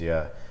teaches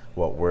you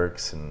what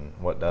works and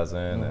what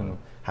doesn't, and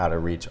how to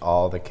reach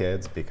all the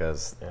kids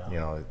because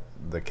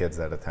the kids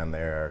that attend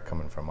there are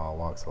coming from all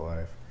walks of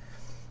life.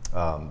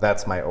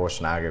 That's my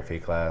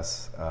oceanography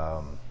class.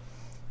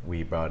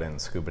 We brought in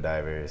scuba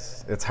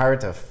divers. It's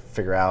hard to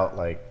figure out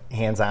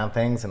hands-on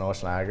things in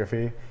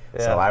oceanography. Yeah.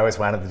 So I always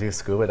wanted to do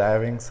scuba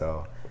diving.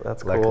 So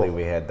That's luckily cool.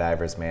 we had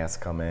divers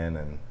masks come in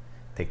and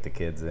take the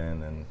kids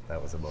in, and that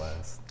was a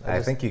blast.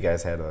 I think you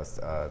guys had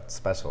a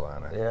special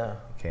on it. Yeah.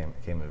 Came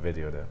and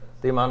videoed it.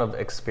 The amount of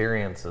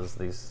experiences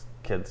these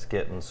kids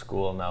get in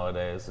school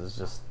nowadays is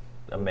just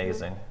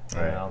amazing.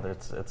 Right.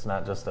 It's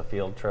not just a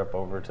field trip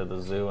over to the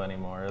zoo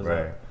anymore, is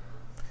Right. it?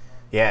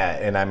 Yeah,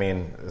 and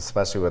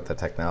especially with the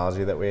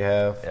technology that we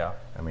have. Yeah.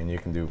 You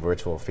can do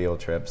virtual field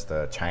trips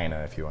to China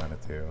if you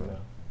wanted to.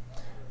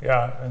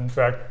 Yeah. In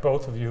fact,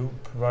 both of you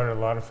provided a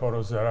lot of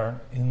photos that aren't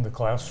in the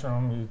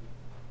classroom. You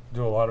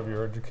do a lot of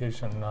your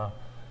education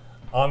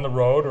on the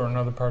road or in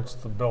other parts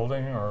of the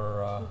building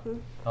or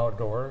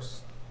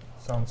outdoors.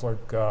 Sounds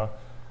like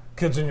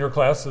kids in your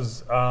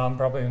classes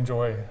probably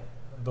enjoy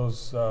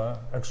those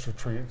extra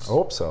treats.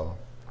 Hope so.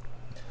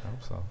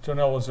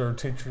 Jonelle, was there a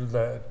teacher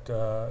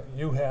that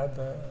you had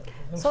that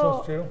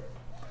influenced you?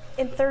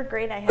 In 3rd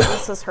grade, I had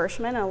Mrs.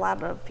 Hirschman. A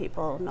lot of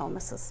people know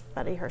Mrs.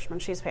 Betty Hirschman.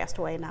 She's passed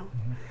away now,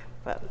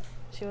 but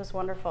she was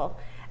wonderful.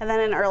 And then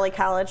in early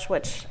college,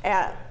 which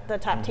at the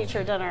top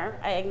teacher dinner,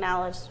 I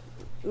acknowledged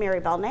Mary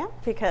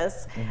Belknap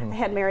because I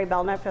had Mary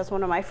Belknap as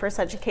one of my first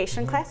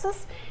education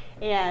classes,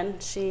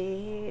 and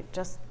she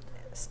just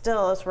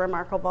still is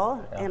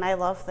remarkable, and I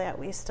love that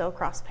we still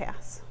cross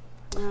paths.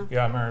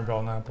 Yeah, Mary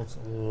Belknap was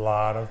a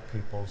lot of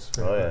people's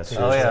favorite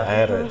teacher. I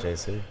had her at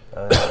JC.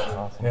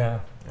 Awesome. Yeah.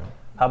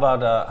 How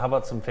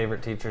about some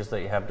favorite teachers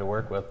that you have to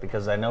work with?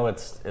 Because I know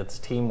it's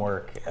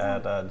teamwork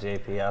at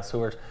JPS.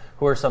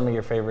 Who are some of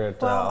your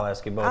favorite? I'll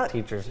ask you both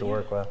teachers to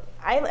work with.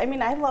 I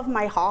love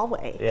my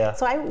hallway. Yeah.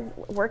 So I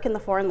work in the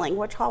foreign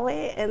language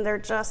hallway, and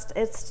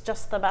it's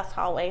just the best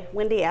hallway.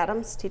 Wendy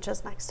Adams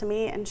teaches next to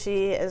me, and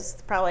she's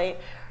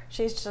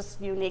just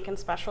unique and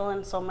special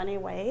in so many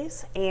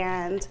ways,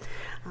 and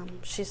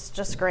she's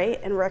just great.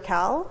 And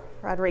Raquel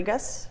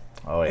Rodriguez.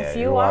 Oh yeah. If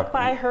you walk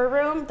by her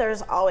room,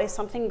 there's always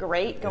something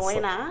great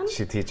going on.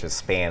 She teaches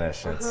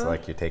Spanish. It's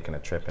like you're taking a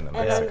trip into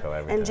And Mexico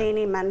every time. And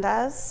Janie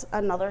Mendez,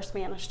 another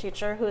Spanish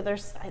teacher, who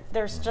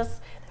there's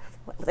just.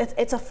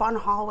 It's a fun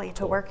hallway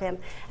to work in.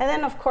 And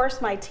then, of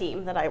course, my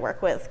team that I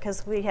work with,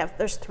 because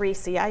there's 3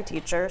 CI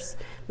teachers,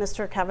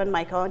 Mr. Kevin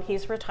Michael, and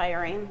he's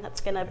retiring. That's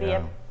going to be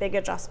a big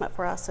adjustment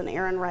for us, and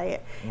Aaron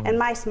Wright. And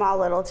my small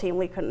little team,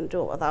 we couldn't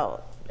do it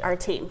without our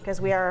team, because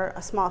we are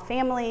a small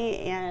family,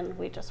 and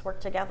we just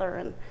work together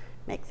and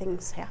make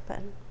things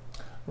happen.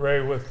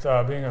 Ray, with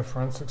being a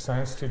forensic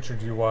science teacher,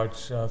 do you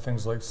watch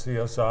things like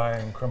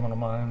CSI and Criminal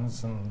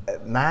Minds? And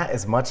not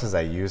as much as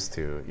I used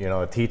to.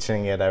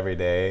 Teaching it every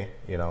day,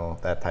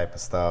 that type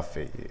of stuff.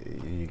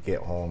 You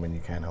get home and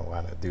you kind of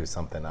want to do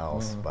something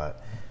else.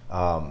 But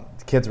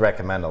kids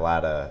recommend a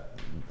lot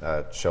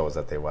of shows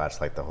that they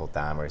watch, like the whole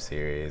Dahmer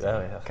series.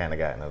 Oh, yeah. Kind of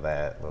got into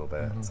that a little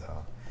bit.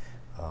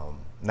 So,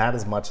 not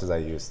as much as I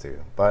used to,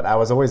 but I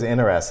was always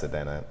interested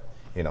in it.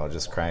 You know,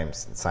 just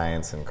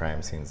science and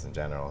crime scenes in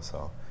general.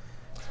 So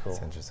Cool.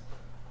 it's interesting.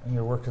 And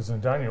your work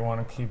isn't done. You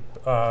want to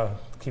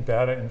keep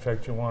at it. In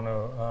fact, you want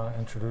to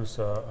introduce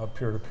a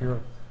peer-to-peer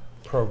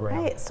program.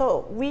 Right,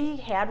 so we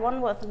had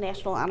one with the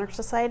National Honor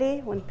Society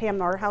when Pam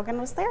Nordhagen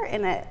was there,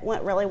 and it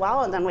went really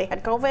well, and then we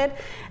had COVID,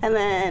 and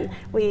then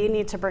we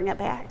need to bring it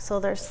back. So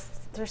there's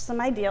some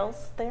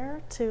ideals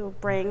there to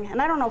bring,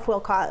 and I don't know if we'll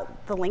call it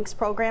the Links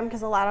program,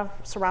 because a lot of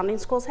surrounding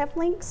schools have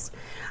Links.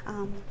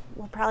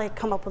 We'll probably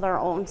come up with our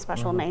own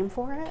special name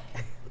for it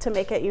to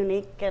make it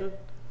unique, and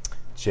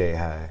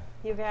J-High.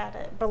 you got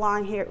it,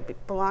 belong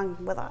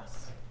with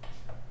us.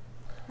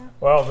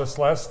 Well, this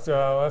last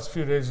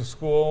few days of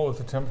school with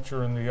the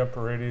temperature in the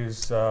upper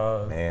 80s.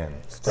 Man,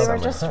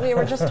 We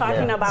were just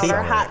talking about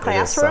our hot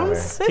It is summer.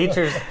 classrooms.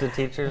 Do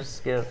teachers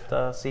get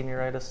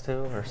senioritis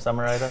too, or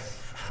summeritis?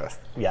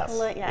 Yes.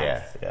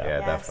 Yes. Yeah,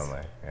 Yes.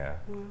 definitely. Yeah,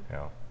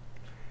 yeah.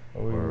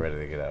 We're ready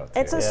to get out.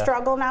 It's too. a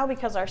struggle now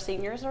because our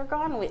seniors are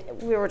gone.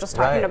 We were just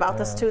talking Right, about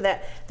this too,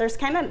 that there's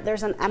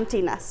an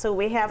emptiness. So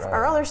we have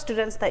our other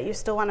students that you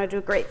still want to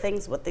do great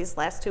things with these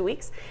last 2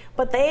 weeks,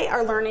 but they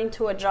are learning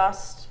to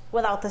adjust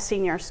without the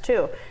seniors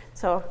too.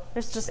 So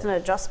there's just an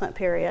adjustment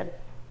period.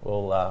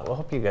 We'll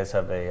hope you guys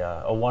have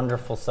a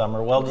wonderful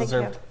summer. Well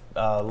deserved.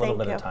 A little Thank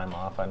bit you. of time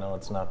off. I know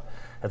it's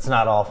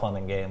not all fun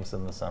and games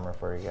in the summer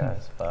for you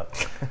guys,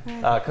 but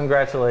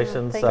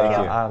congratulations Thank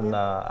you.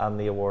 on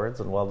the awards,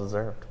 and well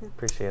deserved.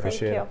 Appreciate it.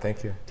 Appreciate you. it.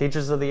 Thank you.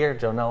 Teachers of the Year,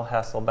 Jonelle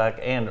Hasselbeck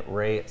and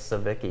Ray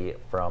Savicki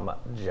from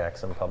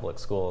Jackson Public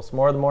Schools.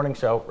 More of the morning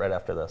show right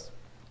after this.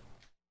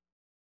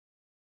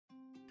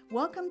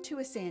 Welcome to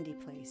A Sandy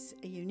Place,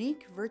 a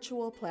unique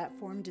virtual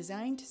platform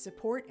designed to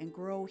support and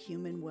grow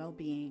human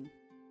well-being.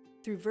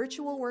 Through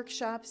virtual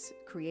workshops,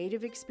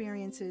 creative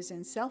experiences,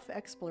 and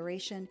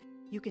self-exploration,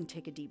 you can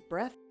take a deep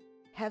breath,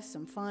 have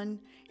some fun,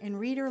 and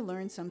read or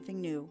learn something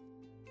new.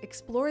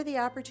 Explore the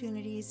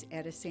opportunities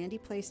at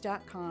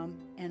asandyplace.com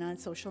and on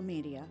social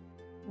media.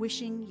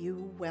 Wishing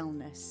you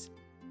wellness.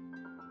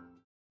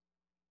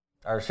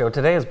 Our show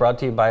today is brought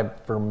to you by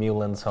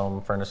Vermeulen's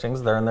Home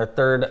Furnishings. They're in their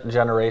third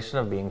generation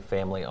of being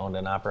family owned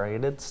and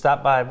operated.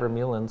 Stop by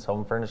Vermeulen's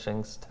Home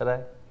Furnishings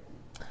today.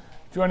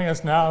 Joining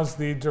us now is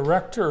the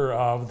director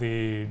of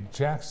the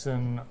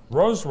Jackson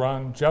Rose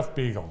Run, Jeff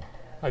Beagle.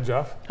 Hi,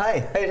 Jeff. Hi,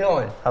 how you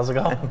doing? How's it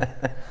going?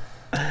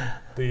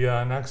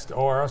 The next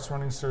ORS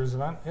Running Series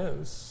event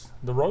is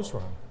the Rose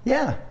Run.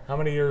 Yeah, How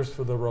many years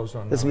for the Rose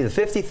Run? this now? will be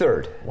the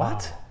 53rd.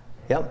 What?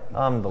 Yep.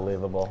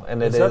 Unbelievable.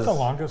 And Is it that the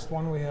longest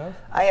one we have?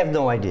 I have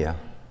no idea.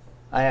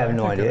 I have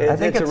no think idea. it- I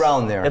think it's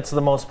around there. It's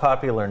the most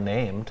popular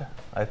named,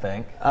 I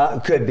think.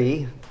 Could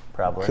be.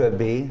 Probably. Could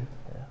be.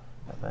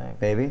 I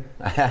think. Maybe.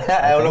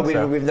 I don't know. think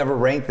so. We've never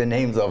ranked the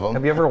names of them.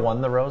 Have you ever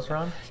won the Rose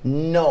Run?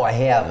 No, I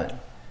haven't.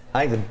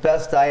 I think the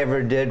best I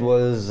ever did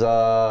was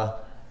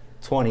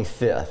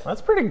 25th.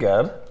 That's pretty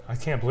good. I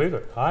can't believe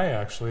it. I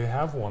actually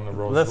have won the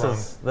Rose Run.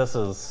 This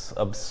is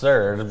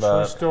absurd,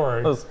 but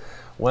story. it was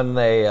when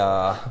they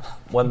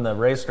when the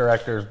race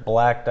directors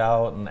blacked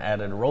out and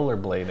added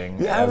rollerblading.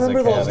 Yeah, I as a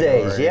remember those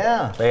days, category.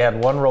 yeah. They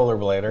had one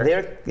rollerblader.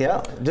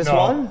 Just No,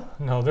 one?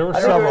 No, there were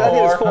I think several. it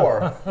was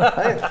 4.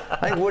 I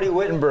think Woody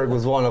Wittenberg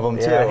was one of them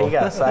too. Yeah, he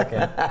got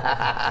second.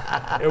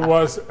 It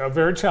was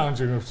very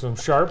challenging from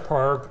Sharp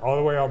Park all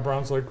the way out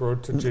Browns Lake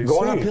Road to JC.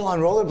 Going uphill on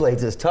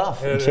rollerblades is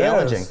tough and It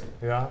challenging. is,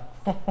 yeah.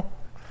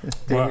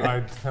 But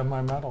I have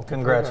my medal. to prove it.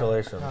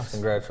 Congratulations, Yes.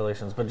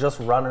 congratulations. But just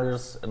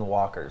runners and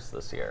walkers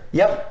this year.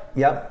 Yep.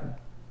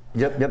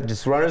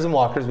 Just runners and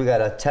walkers. We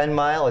got a 10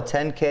 mile, a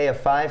 10K, a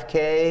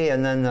 5K,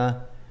 and then the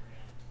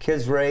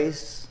kids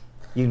race.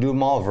 You can do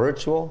them all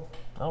virtual.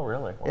 Oh,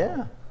 really? Wow.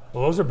 Yeah.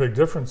 Well, those are big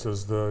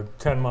differences. The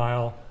 10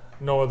 mile,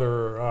 no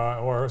other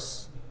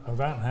ORS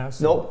event has.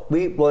 Nope.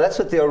 Well, that's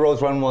what the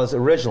Rose Run was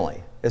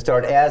originally. It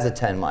started as a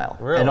 10 mile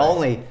Really? and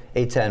only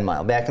a 10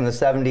 mile. Back in the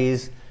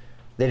 70s,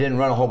 they didn't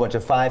run a whole bunch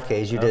of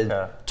 5Ks. You did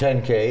Okay.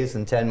 10Ks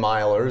and 10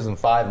 milers and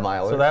 5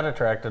 milers. So that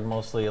attracted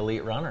mostly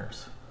elite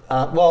runners.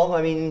 Well,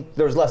 I mean,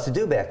 there was less to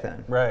do back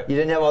then. Right. You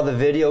didn't have all the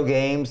video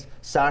games.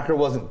 Soccer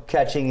wasn't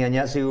catching in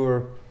yet, so you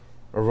were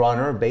a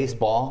runner,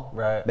 baseball.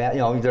 Right.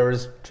 There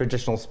was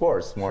traditional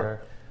sports more.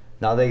 Sure.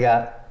 Now they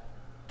got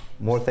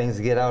more things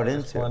to get out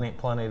into.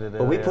 Plenty to do.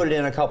 But we yeah. put it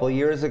in a couple of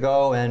years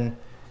ago, and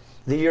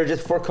the year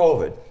just for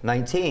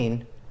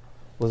COVID-19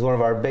 was one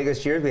of our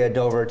biggest years. We had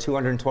over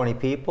 220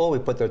 people. We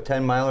put the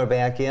 10 miler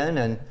back in,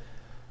 and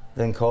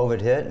then COVID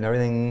hit, and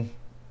everything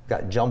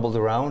got jumbled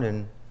around,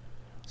 and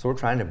so we're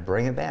trying to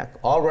bring it back.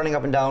 All running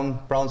up and down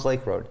Browns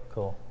Lake Road.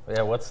 Cool.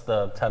 Yeah, what's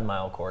the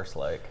 10-mile course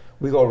like?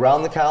 We go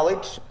around the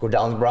college, go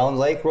down the Browns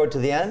Lake Road to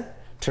the end,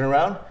 turn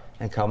around,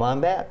 and come on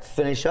back.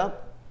 Finish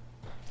up.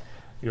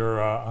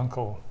 Your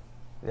uncle,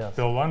 Yes.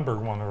 Bill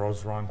Lundberg, won the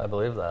Rose Run. I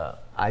believe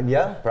that.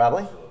 Yeah,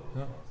 probably.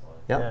 Yeah.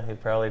 Yep. Yeah, he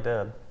probably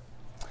did.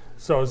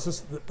 So is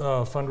this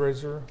a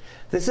fundraiser?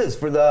 This is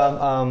for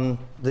the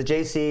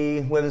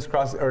JC women's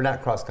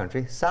not cross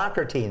country,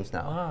 soccer teams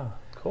now. Ah,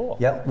 Cool.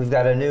 Yep, we've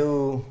got a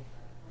new.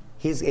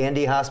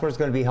 Andy Hosmer's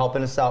going to be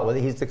helping us out with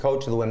it. He's the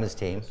coach of the women's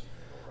team.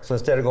 So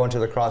instead of going to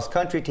the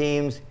cross-country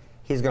teams,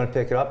 he's going to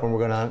pick it up and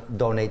we're going to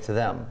donate to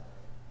them.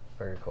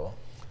 Very cool.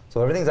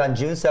 So everything's on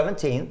June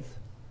 17th.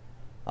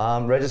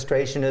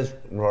 Registration is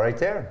right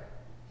there.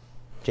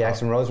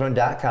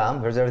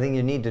 JacksonRoseRun.com. There's everything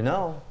you need to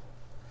know.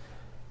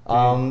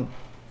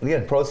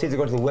 Again, proceeds are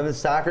going to the women's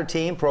soccer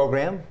team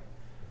program.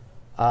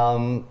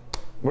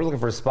 We're looking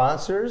for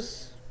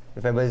sponsors,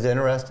 if anybody's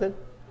interested.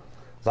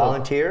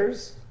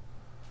 Volunteers.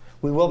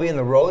 We will be in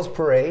the Rose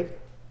Parade.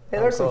 Hey,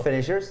 there's some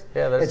finishers.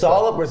 Yeah, there's it's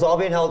all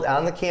being held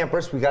on the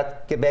campus. We got to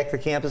get back to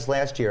the campus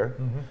last year.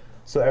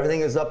 So everything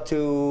is up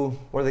to,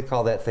 what do they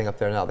call that thing up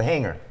there now? The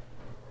hangar.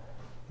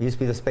 It used to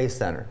be the Space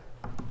Center.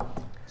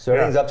 So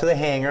everything's up to the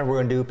hangar. We're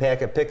going to do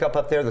packet pickup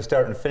up there. The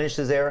start and finish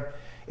is there.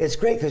 It's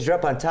great because you're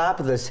up on top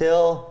of this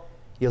hill.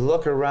 You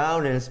look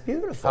around and it's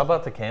beautiful. How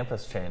about the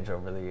campus change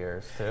over the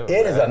years too?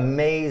 It is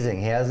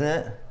amazing,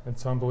 hasn't it?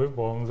 It's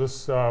unbelievable. And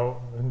this,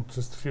 in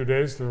just a few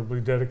days, they'll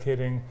be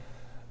dedicating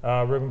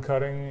ribbon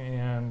cutting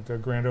and a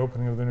grand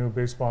opening of the new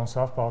baseball and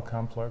softball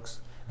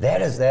complex.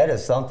 That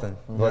is something,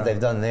 what they've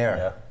done there.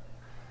 Yeah.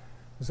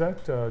 Is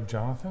that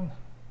Jonathan?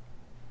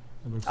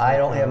 I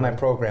don't have my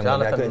program.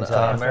 Jonathan I couldn't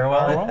tell.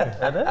 Merriweather?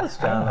 That is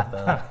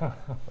Jonathan.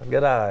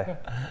 Good eye.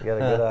 You got a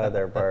good eye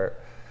there,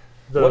 Bart.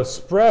 The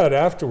spread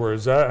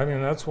afterwards, I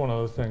mean, that's one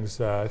of the things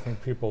that I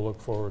think people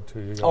look forward to.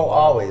 You get a lot of-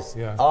 Always.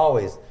 Yeah.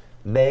 Always.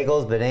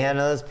 Bagels,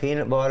 bananas,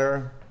 peanut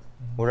butter,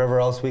 whatever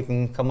else we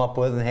can come up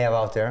with and have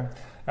out there.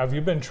 Have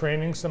you been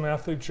training some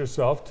athletes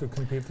yourself to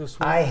compete this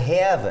week? I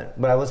haven't,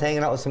 but I was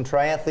hanging out with some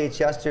triathletes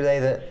yesterday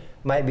that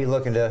might be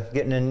looking to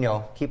getting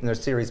in, keeping their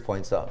series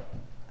points up.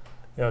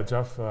 Yeah,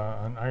 Jeff,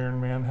 an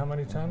Ironman, how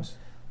many times?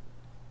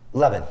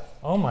 11.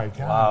 Oh my gosh.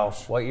 Wow.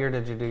 What year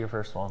did you do your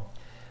first one?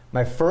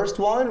 My first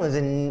one was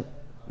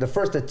the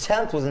first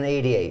attempt was in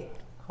 '88.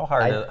 How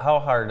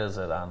hard is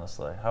it,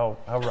 honestly? How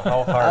hard is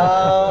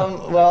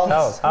it? Well,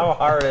 Tell us, how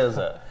hard is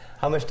it?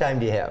 how much time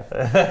do you have?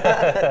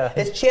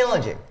 It's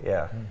challenging.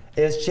 Yeah.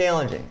 It's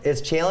challenging. It's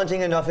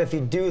challenging enough if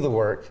you do the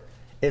work.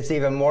 It's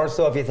even more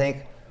so if you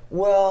think,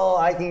 well,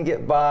 I can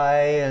get by,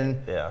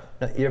 and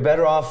you're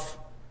better off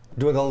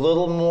doing a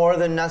little more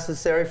than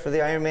necessary for the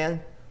Ironman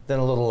than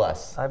a little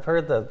less. I've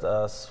heard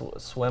that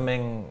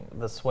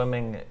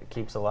swimming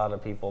keeps a lot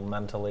of people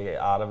mentally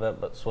out of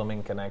it, but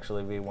swimming can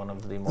actually be one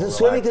of the more The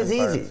swimming is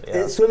relaxing easy. parts.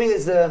 Yeah. Swimming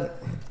is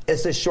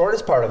the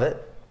shortest part of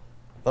it,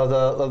 of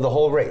the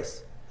whole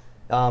race.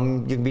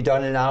 You can be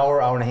done in an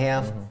hour and a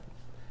half.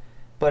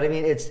 But I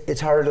mean,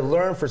 it's harder to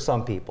learn for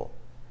some people.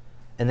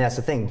 And that's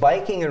the thing.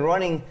 Biking and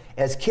running,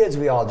 as kids,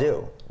 we all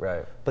do.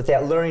 Right. But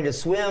that learning to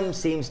swim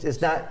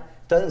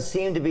doesn't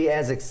seem to be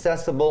as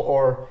accessible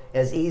or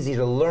as easy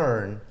to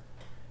learn.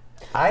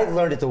 I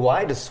learned at the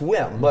Y to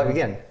swim, but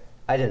again,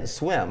 I didn't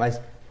swim. I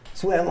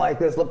swam like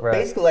this,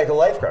 basically like a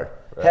lifeguard.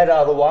 Head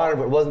out of the water,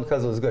 but it wasn't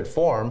because it was good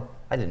form.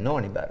 I didn't know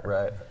any better.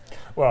 Right.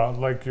 Well,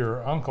 like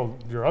your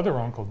other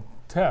uncle,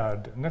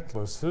 Ted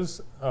Nicholas,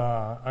 his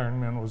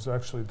Ironman was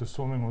actually, the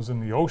swimming was in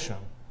the ocean.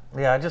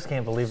 Yeah, I just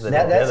can't believe that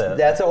he did it.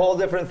 That's a whole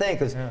different thing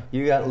because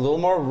you got a little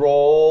more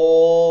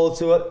roll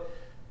to it.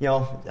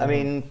 I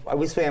mean,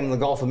 we swam in the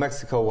Gulf of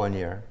Mexico one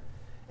year,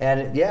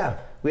 and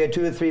we had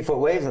 2 to 3 foot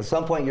waves. And at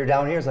some point, you're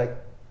down here. It's like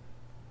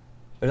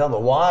you're on the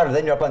water.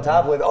 Then you're up on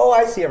top of the wave. Oh,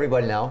 I see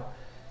everybody now.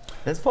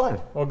 It's fun.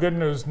 Well, good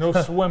news, no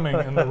swimming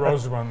in the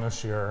Rose Run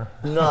this year.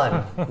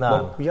 None.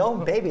 Well,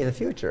 maybe in the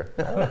future.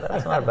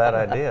 That's not a bad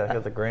idea.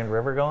 Get the Grand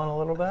River going a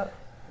little bit.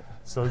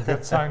 So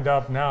get signed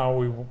up now.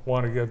 We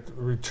want to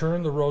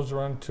return the Rose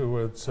Run to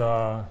its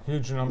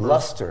huge numbers.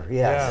 Luster,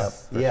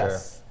 yes.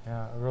 Yes.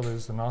 Yeah, it really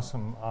is an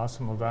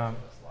awesome event.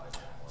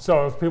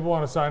 So if people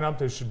want to sign up,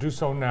 they should do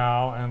so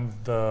now. And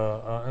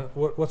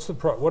what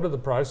are the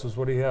prices?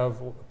 What do you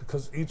have?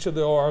 Because each of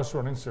the ORS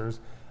running series,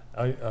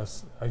 a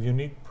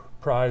unique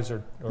prize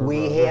or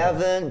we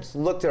haven't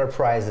looked at our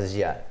prizes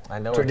yet. I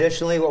know.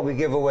 Traditionally, what we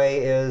give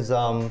away is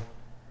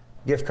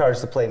gift cards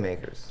to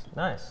Playmakers.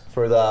 Nice.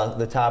 For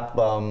the top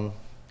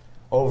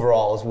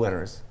overalls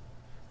winners.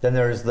 Then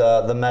there's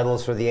the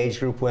medals for the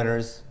age group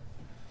winners.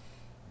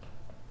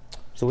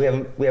 So we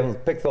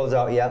haven't picked those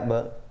out yet,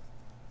 but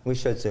we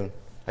should soon.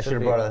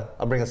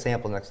 I'll bring a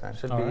sample next time.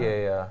 Should be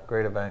a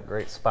great event,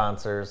 great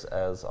sponsors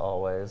as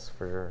always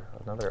for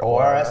another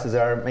ORS is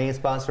our main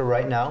sponsor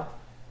right now.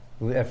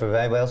 If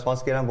anybody else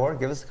wants to get on board,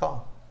 give us a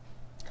call.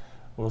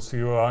 We'll see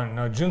you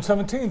on June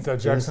 17th at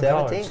Jackson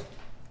College.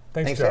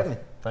 Thanks, Jeff. for having me.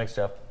 Thanks,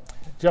 Jeff.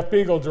 Jeff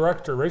Beagle,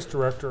 race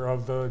director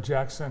of the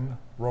Jackson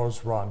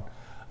Rose Run.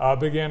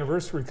 Big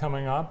anniversary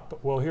coming up.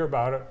 We'll hear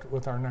about it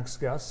with our next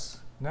guests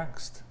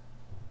next.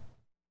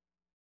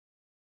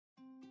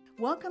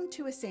 Welcome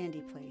to A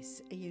Sandy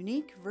Place, a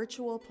unique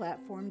virtual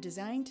platform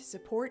designed to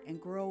support and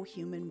grow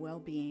human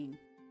well-being.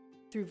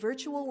 Through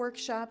virtual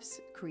workshops,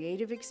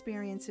 creative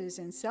experiences,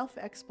 and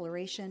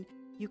self-exploration,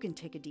 you can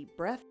take a deep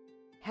breath,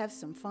 have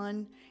some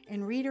fun,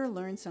 and read or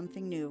learn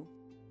something new.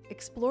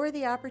 Explore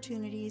the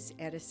opportunities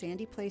at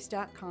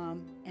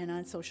asandyplace.com and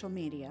on social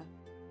media.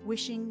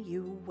 Wishing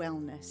you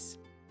wellness.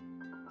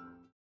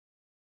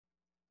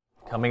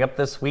 Coming up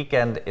this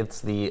weekend,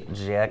 it's the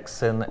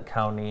Jackson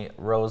County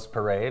Rose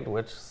Parade,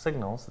 which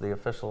signals the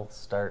official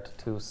start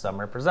to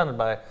summer, presented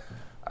by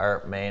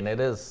Art Maine. It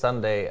is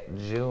Sunday,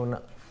 June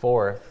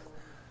 4th.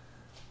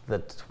 The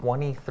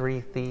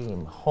 23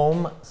 theme,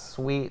 Home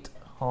Sweet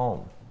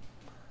Home.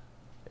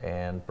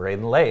 And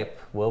Braden Lape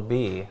will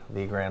be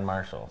the Grand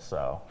Marshal,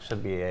 so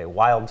should be a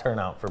wild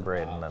turnout for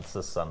Braden. That's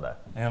this Sunday.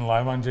 And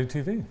live on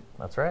JTV.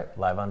 That's right,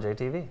 live on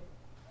JTV.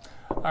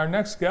 Our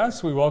next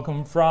guest we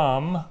welcome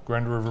from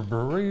Grand River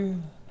Brewery,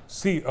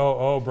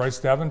 COO Bryce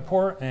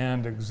Davenport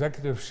and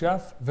Executive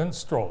Chef Vince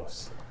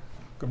Strolis.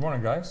 Good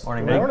morning, guys.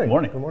 Morning, Good Vic. morning.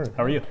 Morning. Good morning.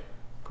 How are you?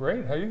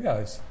 Great. How you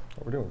guys?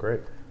 We're doing great.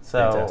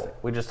 So Fantastic.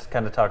 we just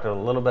kind of talked a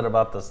little bit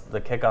about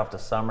the kickoff to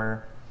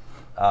summer.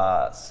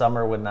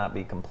 Summer would not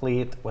be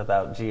complete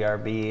without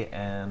GRB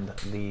and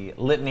the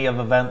litany of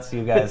events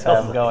you guys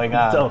have going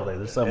on. Totally.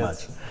 There's so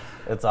much.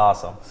 It's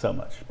awesome. So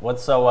much.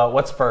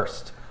 What's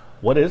first?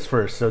 What is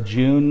first? So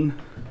June.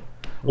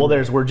 Well,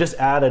 we just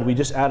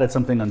added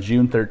something on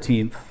June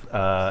 13th.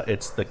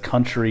 It's the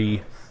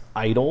Country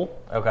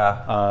Idol.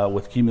 Okay.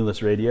 With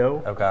Cumulus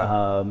Radio.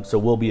 Okay. So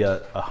we'll be a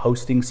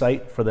hosting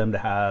site for them to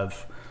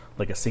have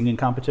like a singing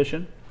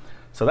competition.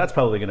 So that's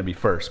probably going to be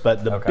first.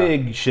 But the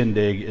big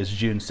shindig is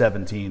June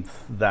 17th.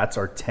 That's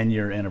our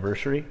 10-year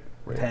anniversary.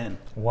 10.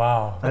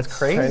 Wow. That's 10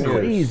 crazy. years.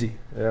 Crazy.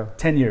 Yeah.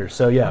 10 years.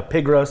 So yeah,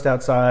 pig roast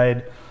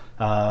outside,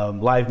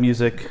 live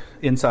music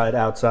inside,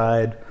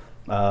 outside.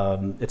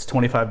 It's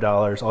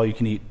 $25, all you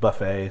can eat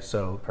buffet.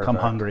 So come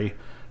hungry,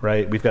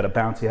 right? We've got a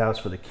bouncy house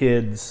for the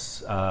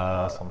kids.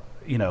 Awesome.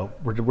 You know,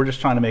 we're just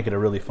trying to make it a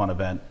really fun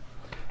event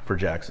for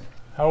Jackson.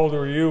 How old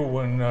were you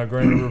when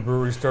Grand River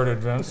Brewery started,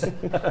 Vince?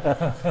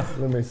 Let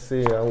me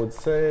see. I would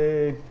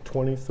say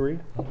 23.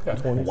 Okay.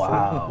 23.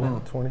 Wow. Yeah,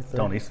 23.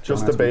 Don't Just a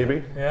ask me.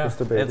 baby. Yeah.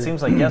 Just a baby. It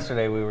seems like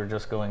yesterday we were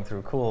just going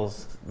through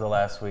Cool's the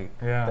last week.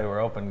 Yeah. They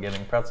were open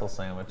getting pretzel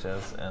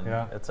sandwiches, and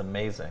Yeah. it's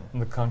amazing.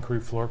 And the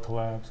concrete floor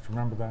collapsed.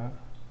 Remember that?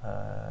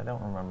 I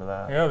don't remember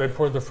that. Yeah, they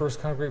poured the first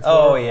concrete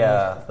floor. Oh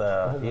yeah,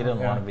 you didn't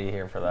Yeah. want to be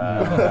here for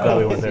that. No,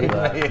 we weren't there for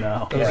that.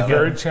 No. It was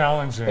very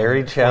challenging.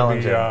 Very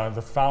challenging. For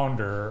the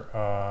founder,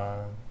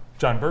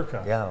 John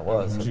Burka. Yeah, it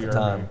was at the GRB.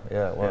 time.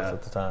 Yeah, it was Yeah.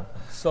 at the time.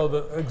 So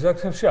the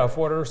executive chef,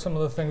 what are some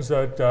of the things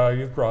that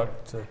you've brought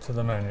to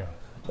the menu?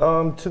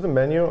 To the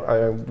menu,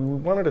 we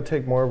wanted to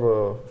take more of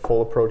a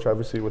full approach,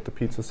 obviously, with the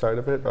pizza side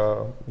of it.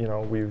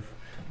 We've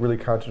really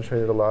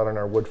concentrated a lot on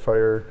our wood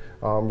fire,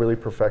 really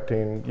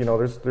perfecting.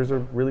 There's a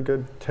really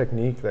good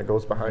technique that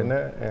goes behind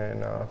that,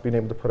 and being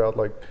able to put out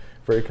like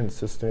very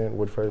consistent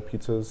wood fire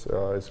pizzas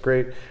is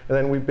great. And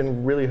then we've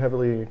been really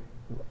heavily,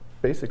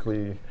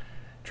 basically,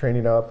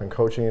 training up and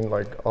coaching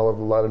like a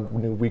lot of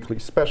new weekly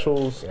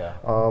specials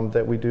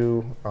that we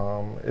do,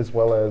 as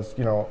well as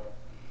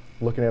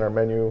looking at our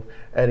menu,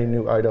 adding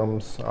new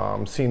items,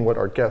 seeing what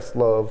our guests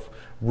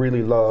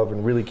really love,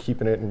 and really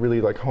keeping it and really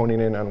like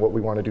honing in on what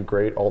we want to do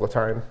great all the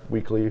time,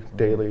 weekly,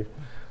 daily.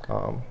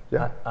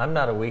 I'm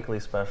not a weekly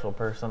special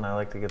person. I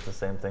like to get the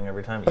same thing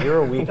every time. You're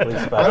a weekly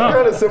special. I'm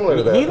kind of similar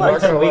to that. He I'm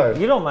likes not a gonna lie.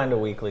 week. You don't mind a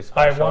weekly I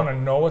special. want to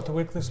know what the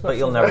weekly special but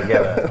you'll never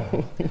get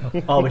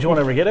it. Oh, but you won't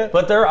ever get it?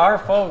 But there are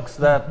folks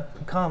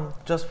that come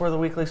just for the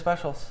weekly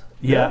specials.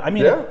 Yeah, I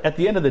mean, Yeah. at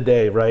the end of the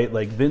day, right,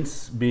 like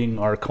Vince being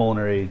our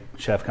culinary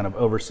chef, kind of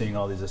overseeing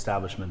all these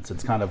establishments,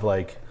 it's kind of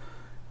like,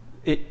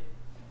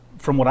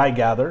 from what I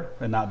gather,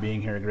 and not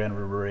being here at Grand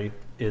River Brewery,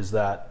 is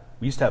that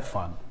we used to have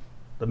fun.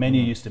 The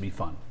menu used to be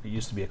fun. It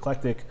used to be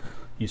eclectic,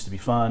 used to be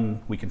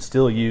fun. We can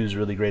still use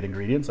really great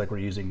ingredients like we're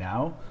using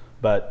now,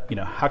 but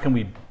how can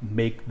we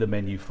make the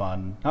menu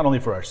fun, not only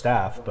for our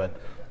staff, but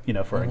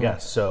for our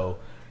guests? So,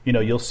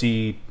 you'll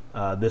see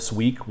this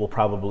week we'll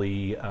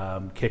probably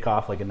kick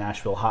off like a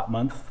Nashville Hot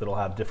Month. It'll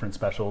have different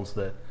specials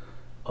that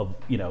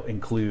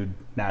include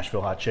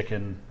Nashville hot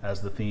chicken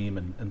as the theme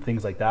and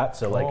things like that.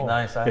 So like,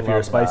 nice. I if you're a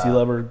love spicy that.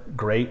 lover,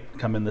 great,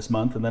 come in this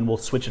month, and then we'll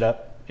switch it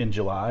up in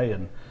July.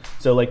 And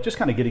so like just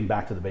kind of getting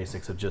back to the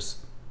basics of just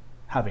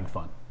having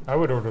fun. I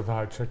would order the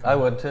hot chicken. I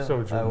would too. So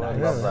would you. I would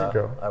Yeah, love there that. you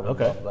go. I would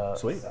Okay, love that.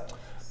 sweet.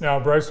 Now,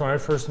 Bryce, when I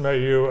first met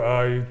you,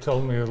 you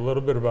told me a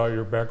little bit about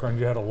your background.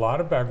 You had a lot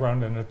of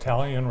background in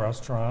Italian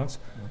restaurants,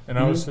 and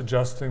I was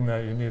suggesting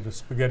that you needed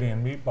spaghetti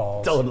and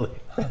meatballs. Totally.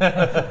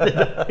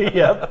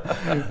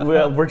 Yep.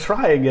 Well, we're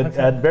trying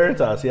at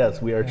Veritas.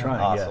 Yes, we are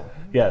trying. Awesome.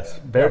 Yeah. Yes,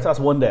 Veritas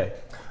one day.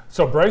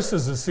 So Bryce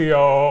is the CEO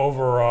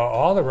over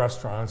all the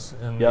restaurants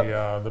in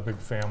Yep. the big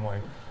family.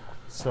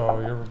 So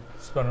you're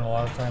spending a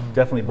lot of time.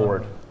 Definitely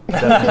bored.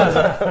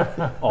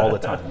 Definitely. All the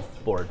time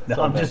bored. No,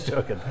 I'm just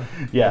joking.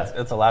 Yeah,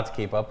 It's a lot to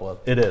keep up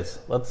with. it is.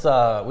 Let's.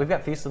 We've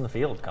got Feast in the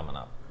Field coming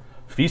up.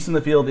 Feast in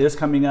the Field is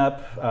coming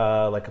up,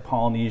 like a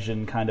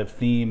Polynesian kind of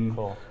theme.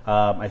 Cool.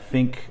 I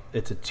think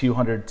it's a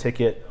 200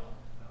 ticket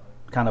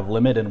kind of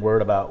limit, and we're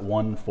at about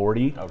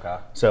 140. Okay.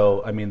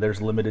 So, I mean,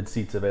 there's limited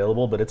seats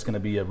available, but it's going to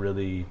be a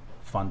really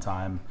fun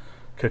time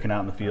cooking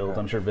out in the field.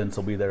 I'm sure Vince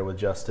will be there with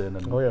Justin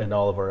and, Oh, yeah. and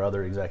all of our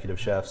other executive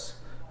chefs.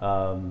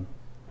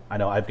 I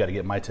know I've got to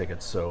get my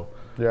tickets, so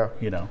Yeah.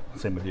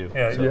 same with you.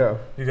 Yeah, So- Yeah.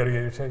 You got to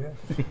get your ticket?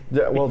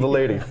 Yeah, well, the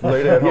lady at home.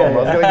 I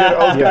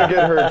was gonna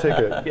get her a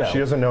ticket. Yeah. She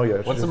doesn't know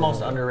yet. What's She the doesn't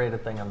most know.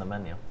 underrated thing on the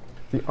menu?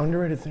 The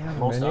underrated thing on the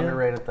Most menu?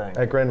 underrated thing.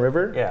 At Grand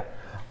River? Yeah.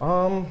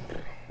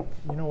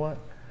 You know what?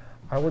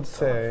 I would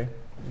say,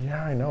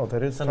 yeah, I know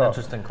that is It's an tough.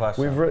 interesting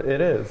question.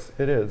 It is.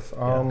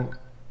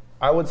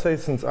 I would say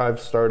since I've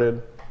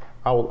started,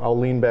 I'll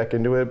lean back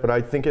into it, but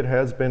I think it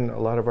has been a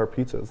lot of our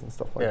pizzas and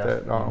stuff like Yeah.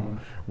 that.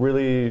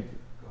 Really,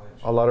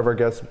 a lot of our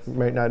guests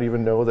might not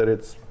even know that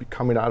it's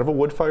coming out of a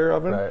wood fire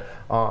oven,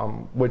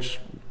 which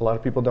a lot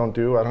of people don't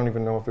do. I don't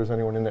even know if there's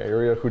anyone in the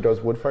area who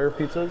does wood fire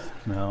pizzas.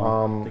 No,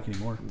 I don't think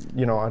anymore.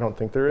 I don't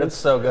think there is. It's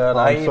so good.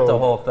 I eat the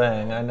whole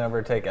thing. I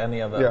never take any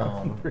of it Yeah,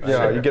 home.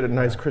 you get a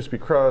nice crispy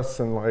crust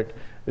and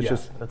it's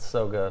just It's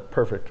so good.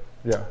 perfect.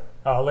 Yeah.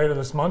 Later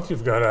this month,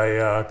 you've got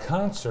a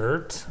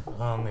concert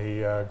on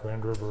the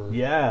Grand River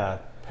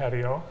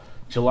patio.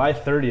 July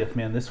 30th,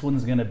 man. This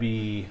one's gonna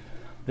be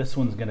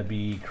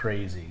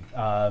crazy.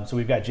 So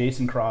we've got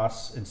Jason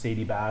Cross and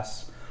Sadie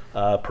Bass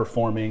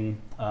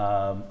performing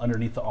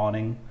underneath the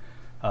awning.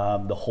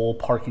 The whole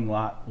parking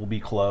lot will be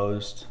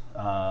closed.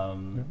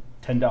 $10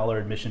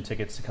 admission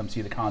tickets to come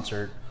see the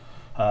concert.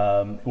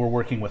 We're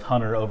working with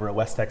Hunter over at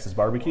West Texas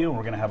Barbecue, and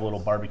we're going to have a little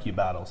barbecue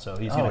battle. So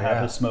he's going to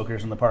have his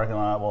smokers in the parking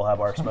lot. We'll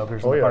have our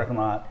smokers in the parking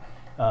lot.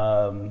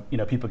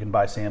 People can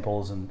buy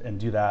samples and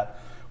do that.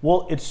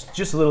 Well, it's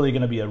just literally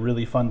going to be a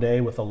really fun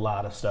day with a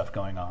lot of stuff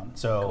going on.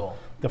 So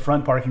the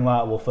front parking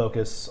lot will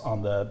focus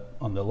on the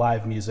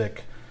live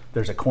music.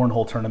 There's a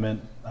cornhole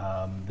tournament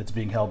that's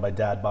being held by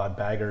Dad Bod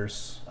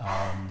Baggers,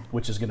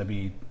 which is going to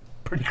be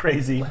pretty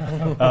crazy.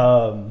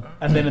 And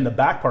then in the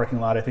back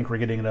parking lot, I think we're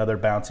getting another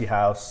bouncy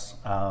house.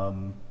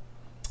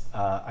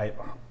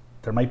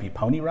 There might be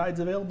pony rides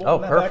available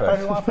in that back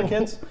parking lot for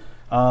kids.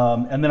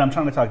 And then I'm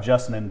trying to talk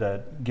Justin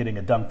into getting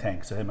a dunk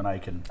tank so him and I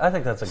can I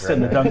think that's a great sit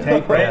in the dunk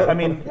tank, right? I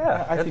mean,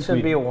 I it think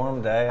should be a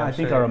warm day. I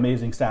think our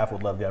amazing staff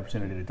would love the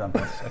opportunity to dunk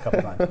us a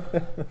couple times.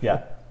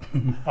 Yeah.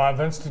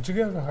 Vince, did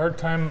you have a hard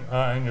time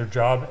in your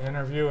job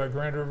interview at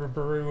Grand River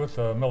Brewery with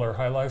a Miller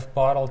High Life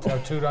bottle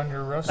tattooed on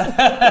your wrist?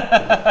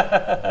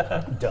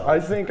 I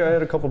think I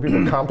had a couple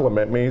people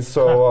compliment me,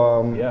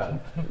 so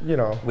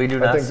we do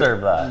not serve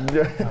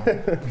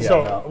that.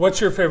 So, what's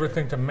your favorite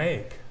thing to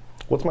make?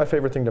 What's my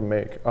favorite thing to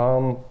make?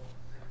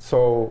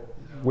 So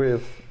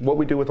with what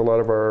we do with a lot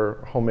of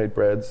our homemade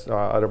breads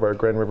out of our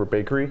Grand River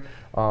Bakery,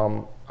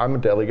 I'm a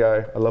deli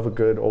guy. I love a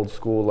good old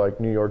school like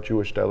New York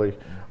Jewish deli.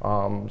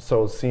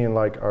 So seeing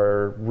like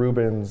our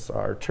Reubens,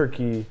 our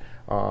turkey,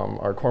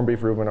 our corned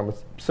beef Reuben, I'm a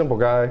simple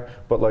guy,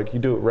 but like you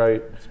do it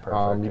right.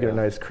 You get a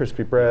nice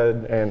crispy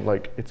bread and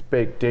like it's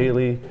baked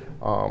daily.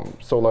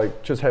 So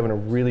like just having a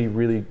really,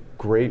 really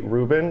great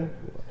Reuben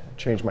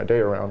changed my day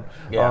around.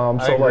 Yeah,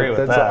 I agree with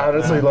that's that.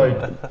 honestly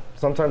like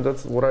sometimes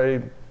that's what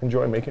I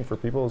enjoy making for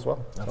people as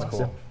well. That's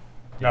cool.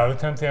 Now the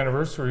 10th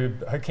anniversary,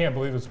 I can't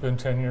believe it's been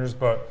 10 years,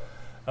 but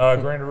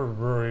Grand River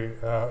Brewery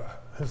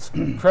is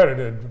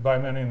credited by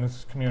many in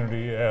this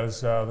community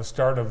as the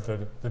start of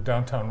the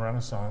downtown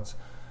renaissance.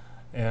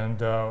 And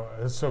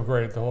it's so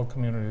great. The whole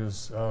community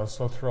is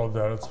so thrilled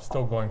that it's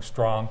still going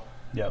strong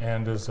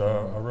and is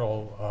a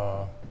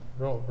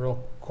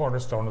real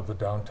cornerstone of the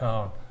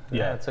downtown.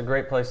 Yeah, it's a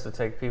great place to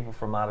take people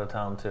from out of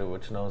town too,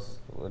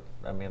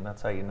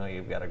 that's how you know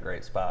you've got a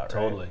great spot,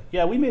 right? Totally.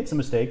 Yeah, we made some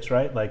mistakes,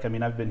 right? Like, I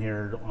mean, I've been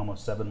here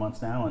almost 7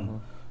 months now,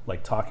 and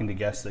like talking to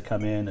guests that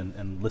come in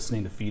and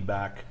listening to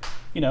feedback,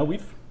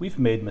 we've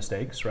made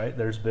mistakes, right?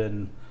 There's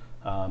been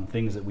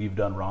things that we've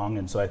done wrong,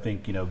 and so I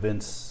think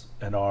Vince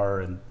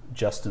and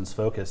Justin's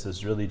focus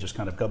is really just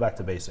kind of go back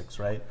to basics,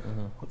 right?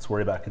 Let's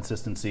worry about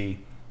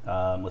consistency.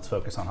 Let's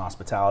focus on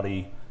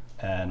hospitality,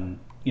 and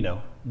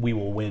we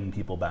will win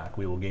people back.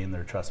 We will gain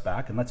their trust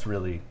back, and that's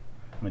really,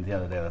 at the end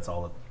of the day, that's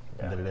all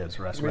that it is.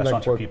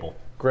 Restaurants are people.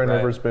 Grand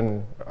River's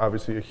been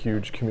obviously a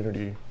huge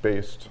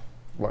community-based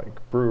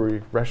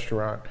brewery,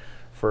 restaurant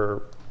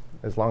for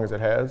as long as it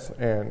has,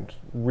 and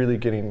really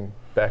getting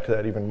back to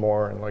that even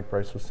more. And like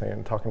Bryce was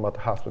saying, talking about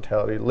the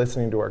hospitality,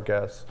 listening to our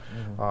guests,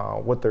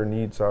 what their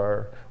needs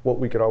are, what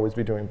we could always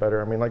be doing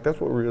better. That's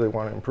what we really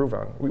want to improve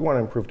on. We want to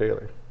improve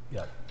daily.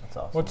 Yeah.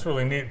 Awesome. What's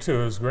really neat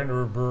too is Grand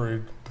River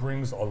Brewery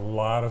brings a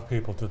lot of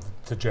people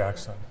to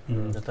Jackson.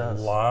 It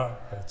does.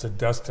 It's a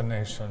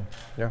destination.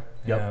 Yeah.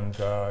 And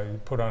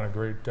you put on a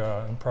great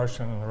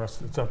impression, and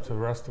it's up to the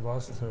rest of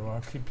us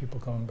to keep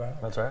people coming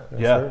back. That's right.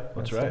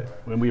 That's right.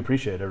 And we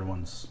appreciate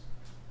everyone's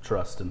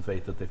trust and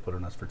faith that they've put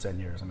in us for 10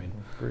 years.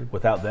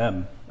 Without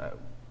them,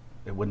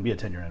 it wouldn't be a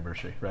 10-year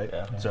anniversary, right?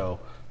 Yeah.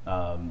 So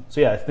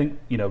I think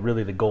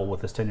really the goal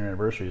with this 10-year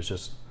anniversary is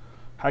just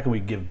how can we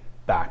give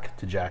back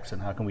to Jackson?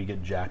 How can we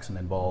get Jackson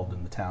involved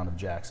in the town of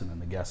Jackson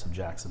and the guests of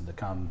Jackson to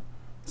come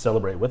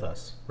celebrate with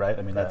us, right?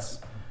 That's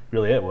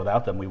really it.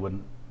 Without them, we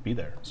wouldn't be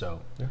there.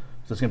 So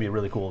it's going to be a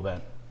really cool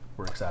event.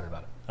 We're excited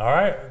about it. All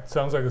right.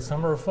 Sounds like a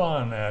summer of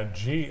fun at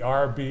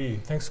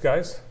GRB. Thanks,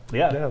 guys.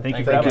 Yeah. Thank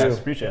you for having us.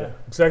 Appreciate it.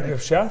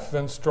 Executive Chef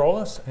Vince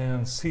Strolis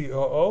and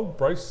COO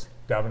Bryce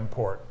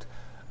Davenport.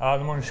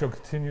 The morning show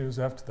continues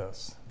after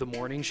this. The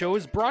morning show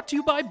is brought to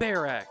you by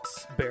BearX.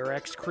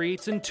 BearX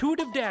creates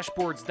intuitive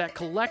dashboards that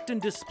collect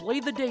and display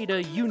the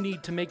data you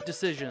need to make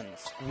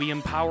decisions. We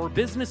empower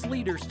business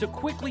leaders to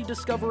quickly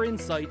discover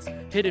insights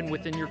hidden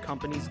within your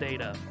company's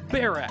data.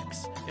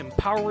 BearX,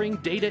 empowering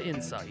data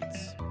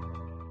insights.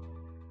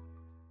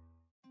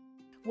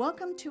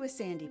 Welcome to A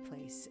Sandy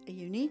Place, a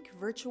unique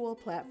virtual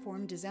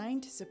platform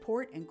designed to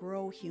support and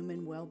grow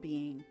human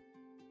well-being.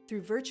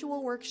 Through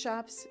virtual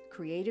workshops,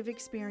 creative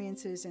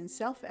experiences, and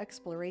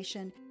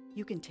self-exploration,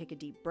 you can take a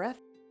deep breath,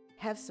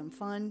 have some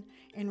fun,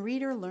 and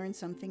read or learn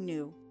something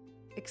new.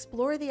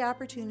 Explore the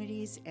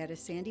opportunities at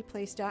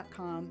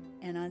asandyplace.com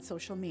and on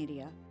social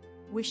media.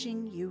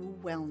 Wishing you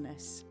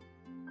wellness.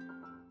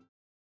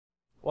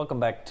 Welcome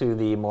back to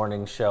the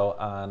morning show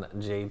on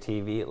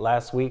JTV.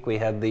 Last week we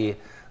had the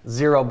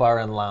Zero Bar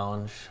and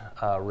Lounge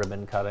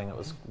ribbon cutting. It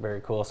was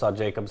very cool. Saw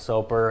Jacob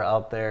Soper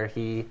out there.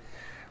 He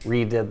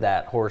redid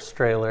that horse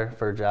trailer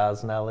for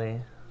Jaws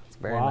Nelly. It's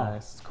very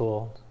nice. It's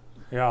cool.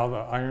 Yeah, the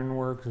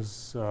ironwork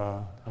is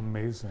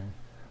amazing.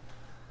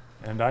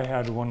 And I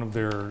had one of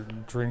their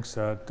drinks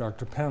at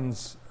Dr.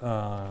 Penn's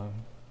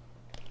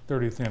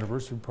 30th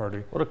anniversary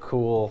party. What a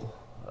cool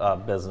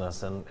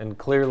business, and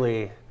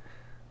clearly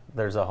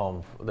there's a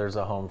home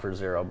for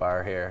Zero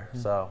Bar here.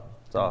 So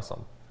it's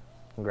awesome.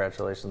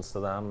 Congratulations to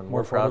them, and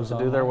we're proud to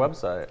do their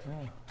website.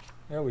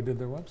 Yeah, we did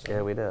their website.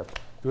 Yeah, we did.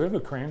 Do we have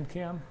a crane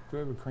cam? Do we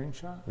have a crane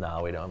shot?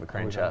 No, we don't have a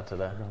crane shot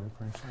today. We don't have a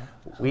crane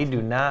shot. We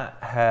do not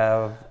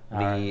have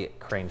the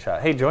crane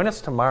shot. Hey, join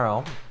us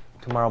tomorrow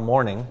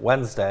morning,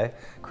 Wednesday.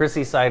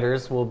 Chrissy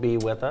Siders will be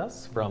with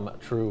us from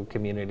True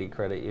Community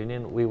Credit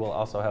Union. We will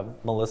also have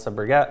Melissa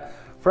Burgett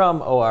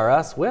from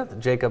ORS with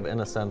Jacob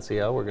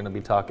Innocencio. We're going to be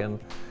talking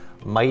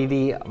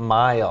Mighty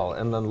Mile.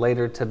 And then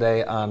later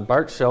today on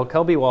Bart's Show,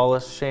 Kelby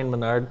Wallace, Shane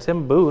Menard,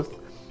 Tim Booth,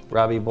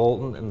 Robbie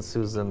Bolton, and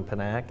Susan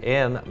Panak,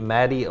 and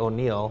Maddie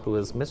O'Neill, who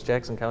is Miss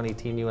Jackson County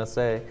Teen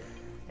USA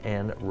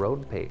and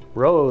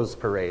Rose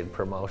Parade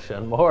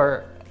promotion.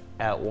 More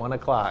at 1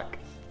 o'clock.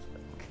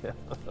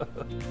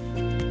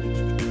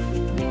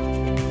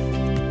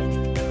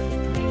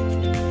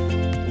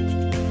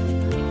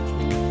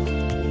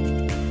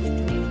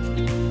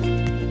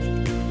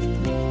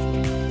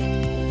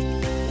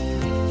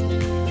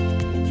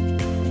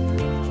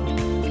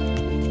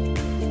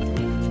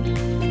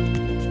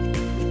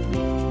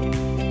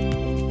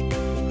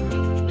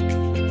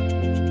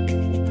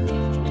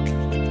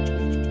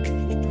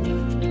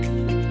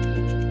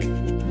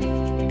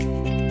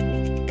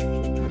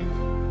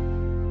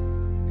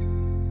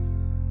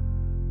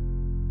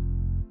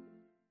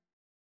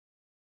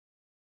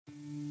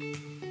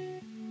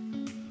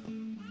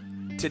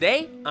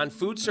 Today on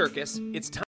Food Circus, it's time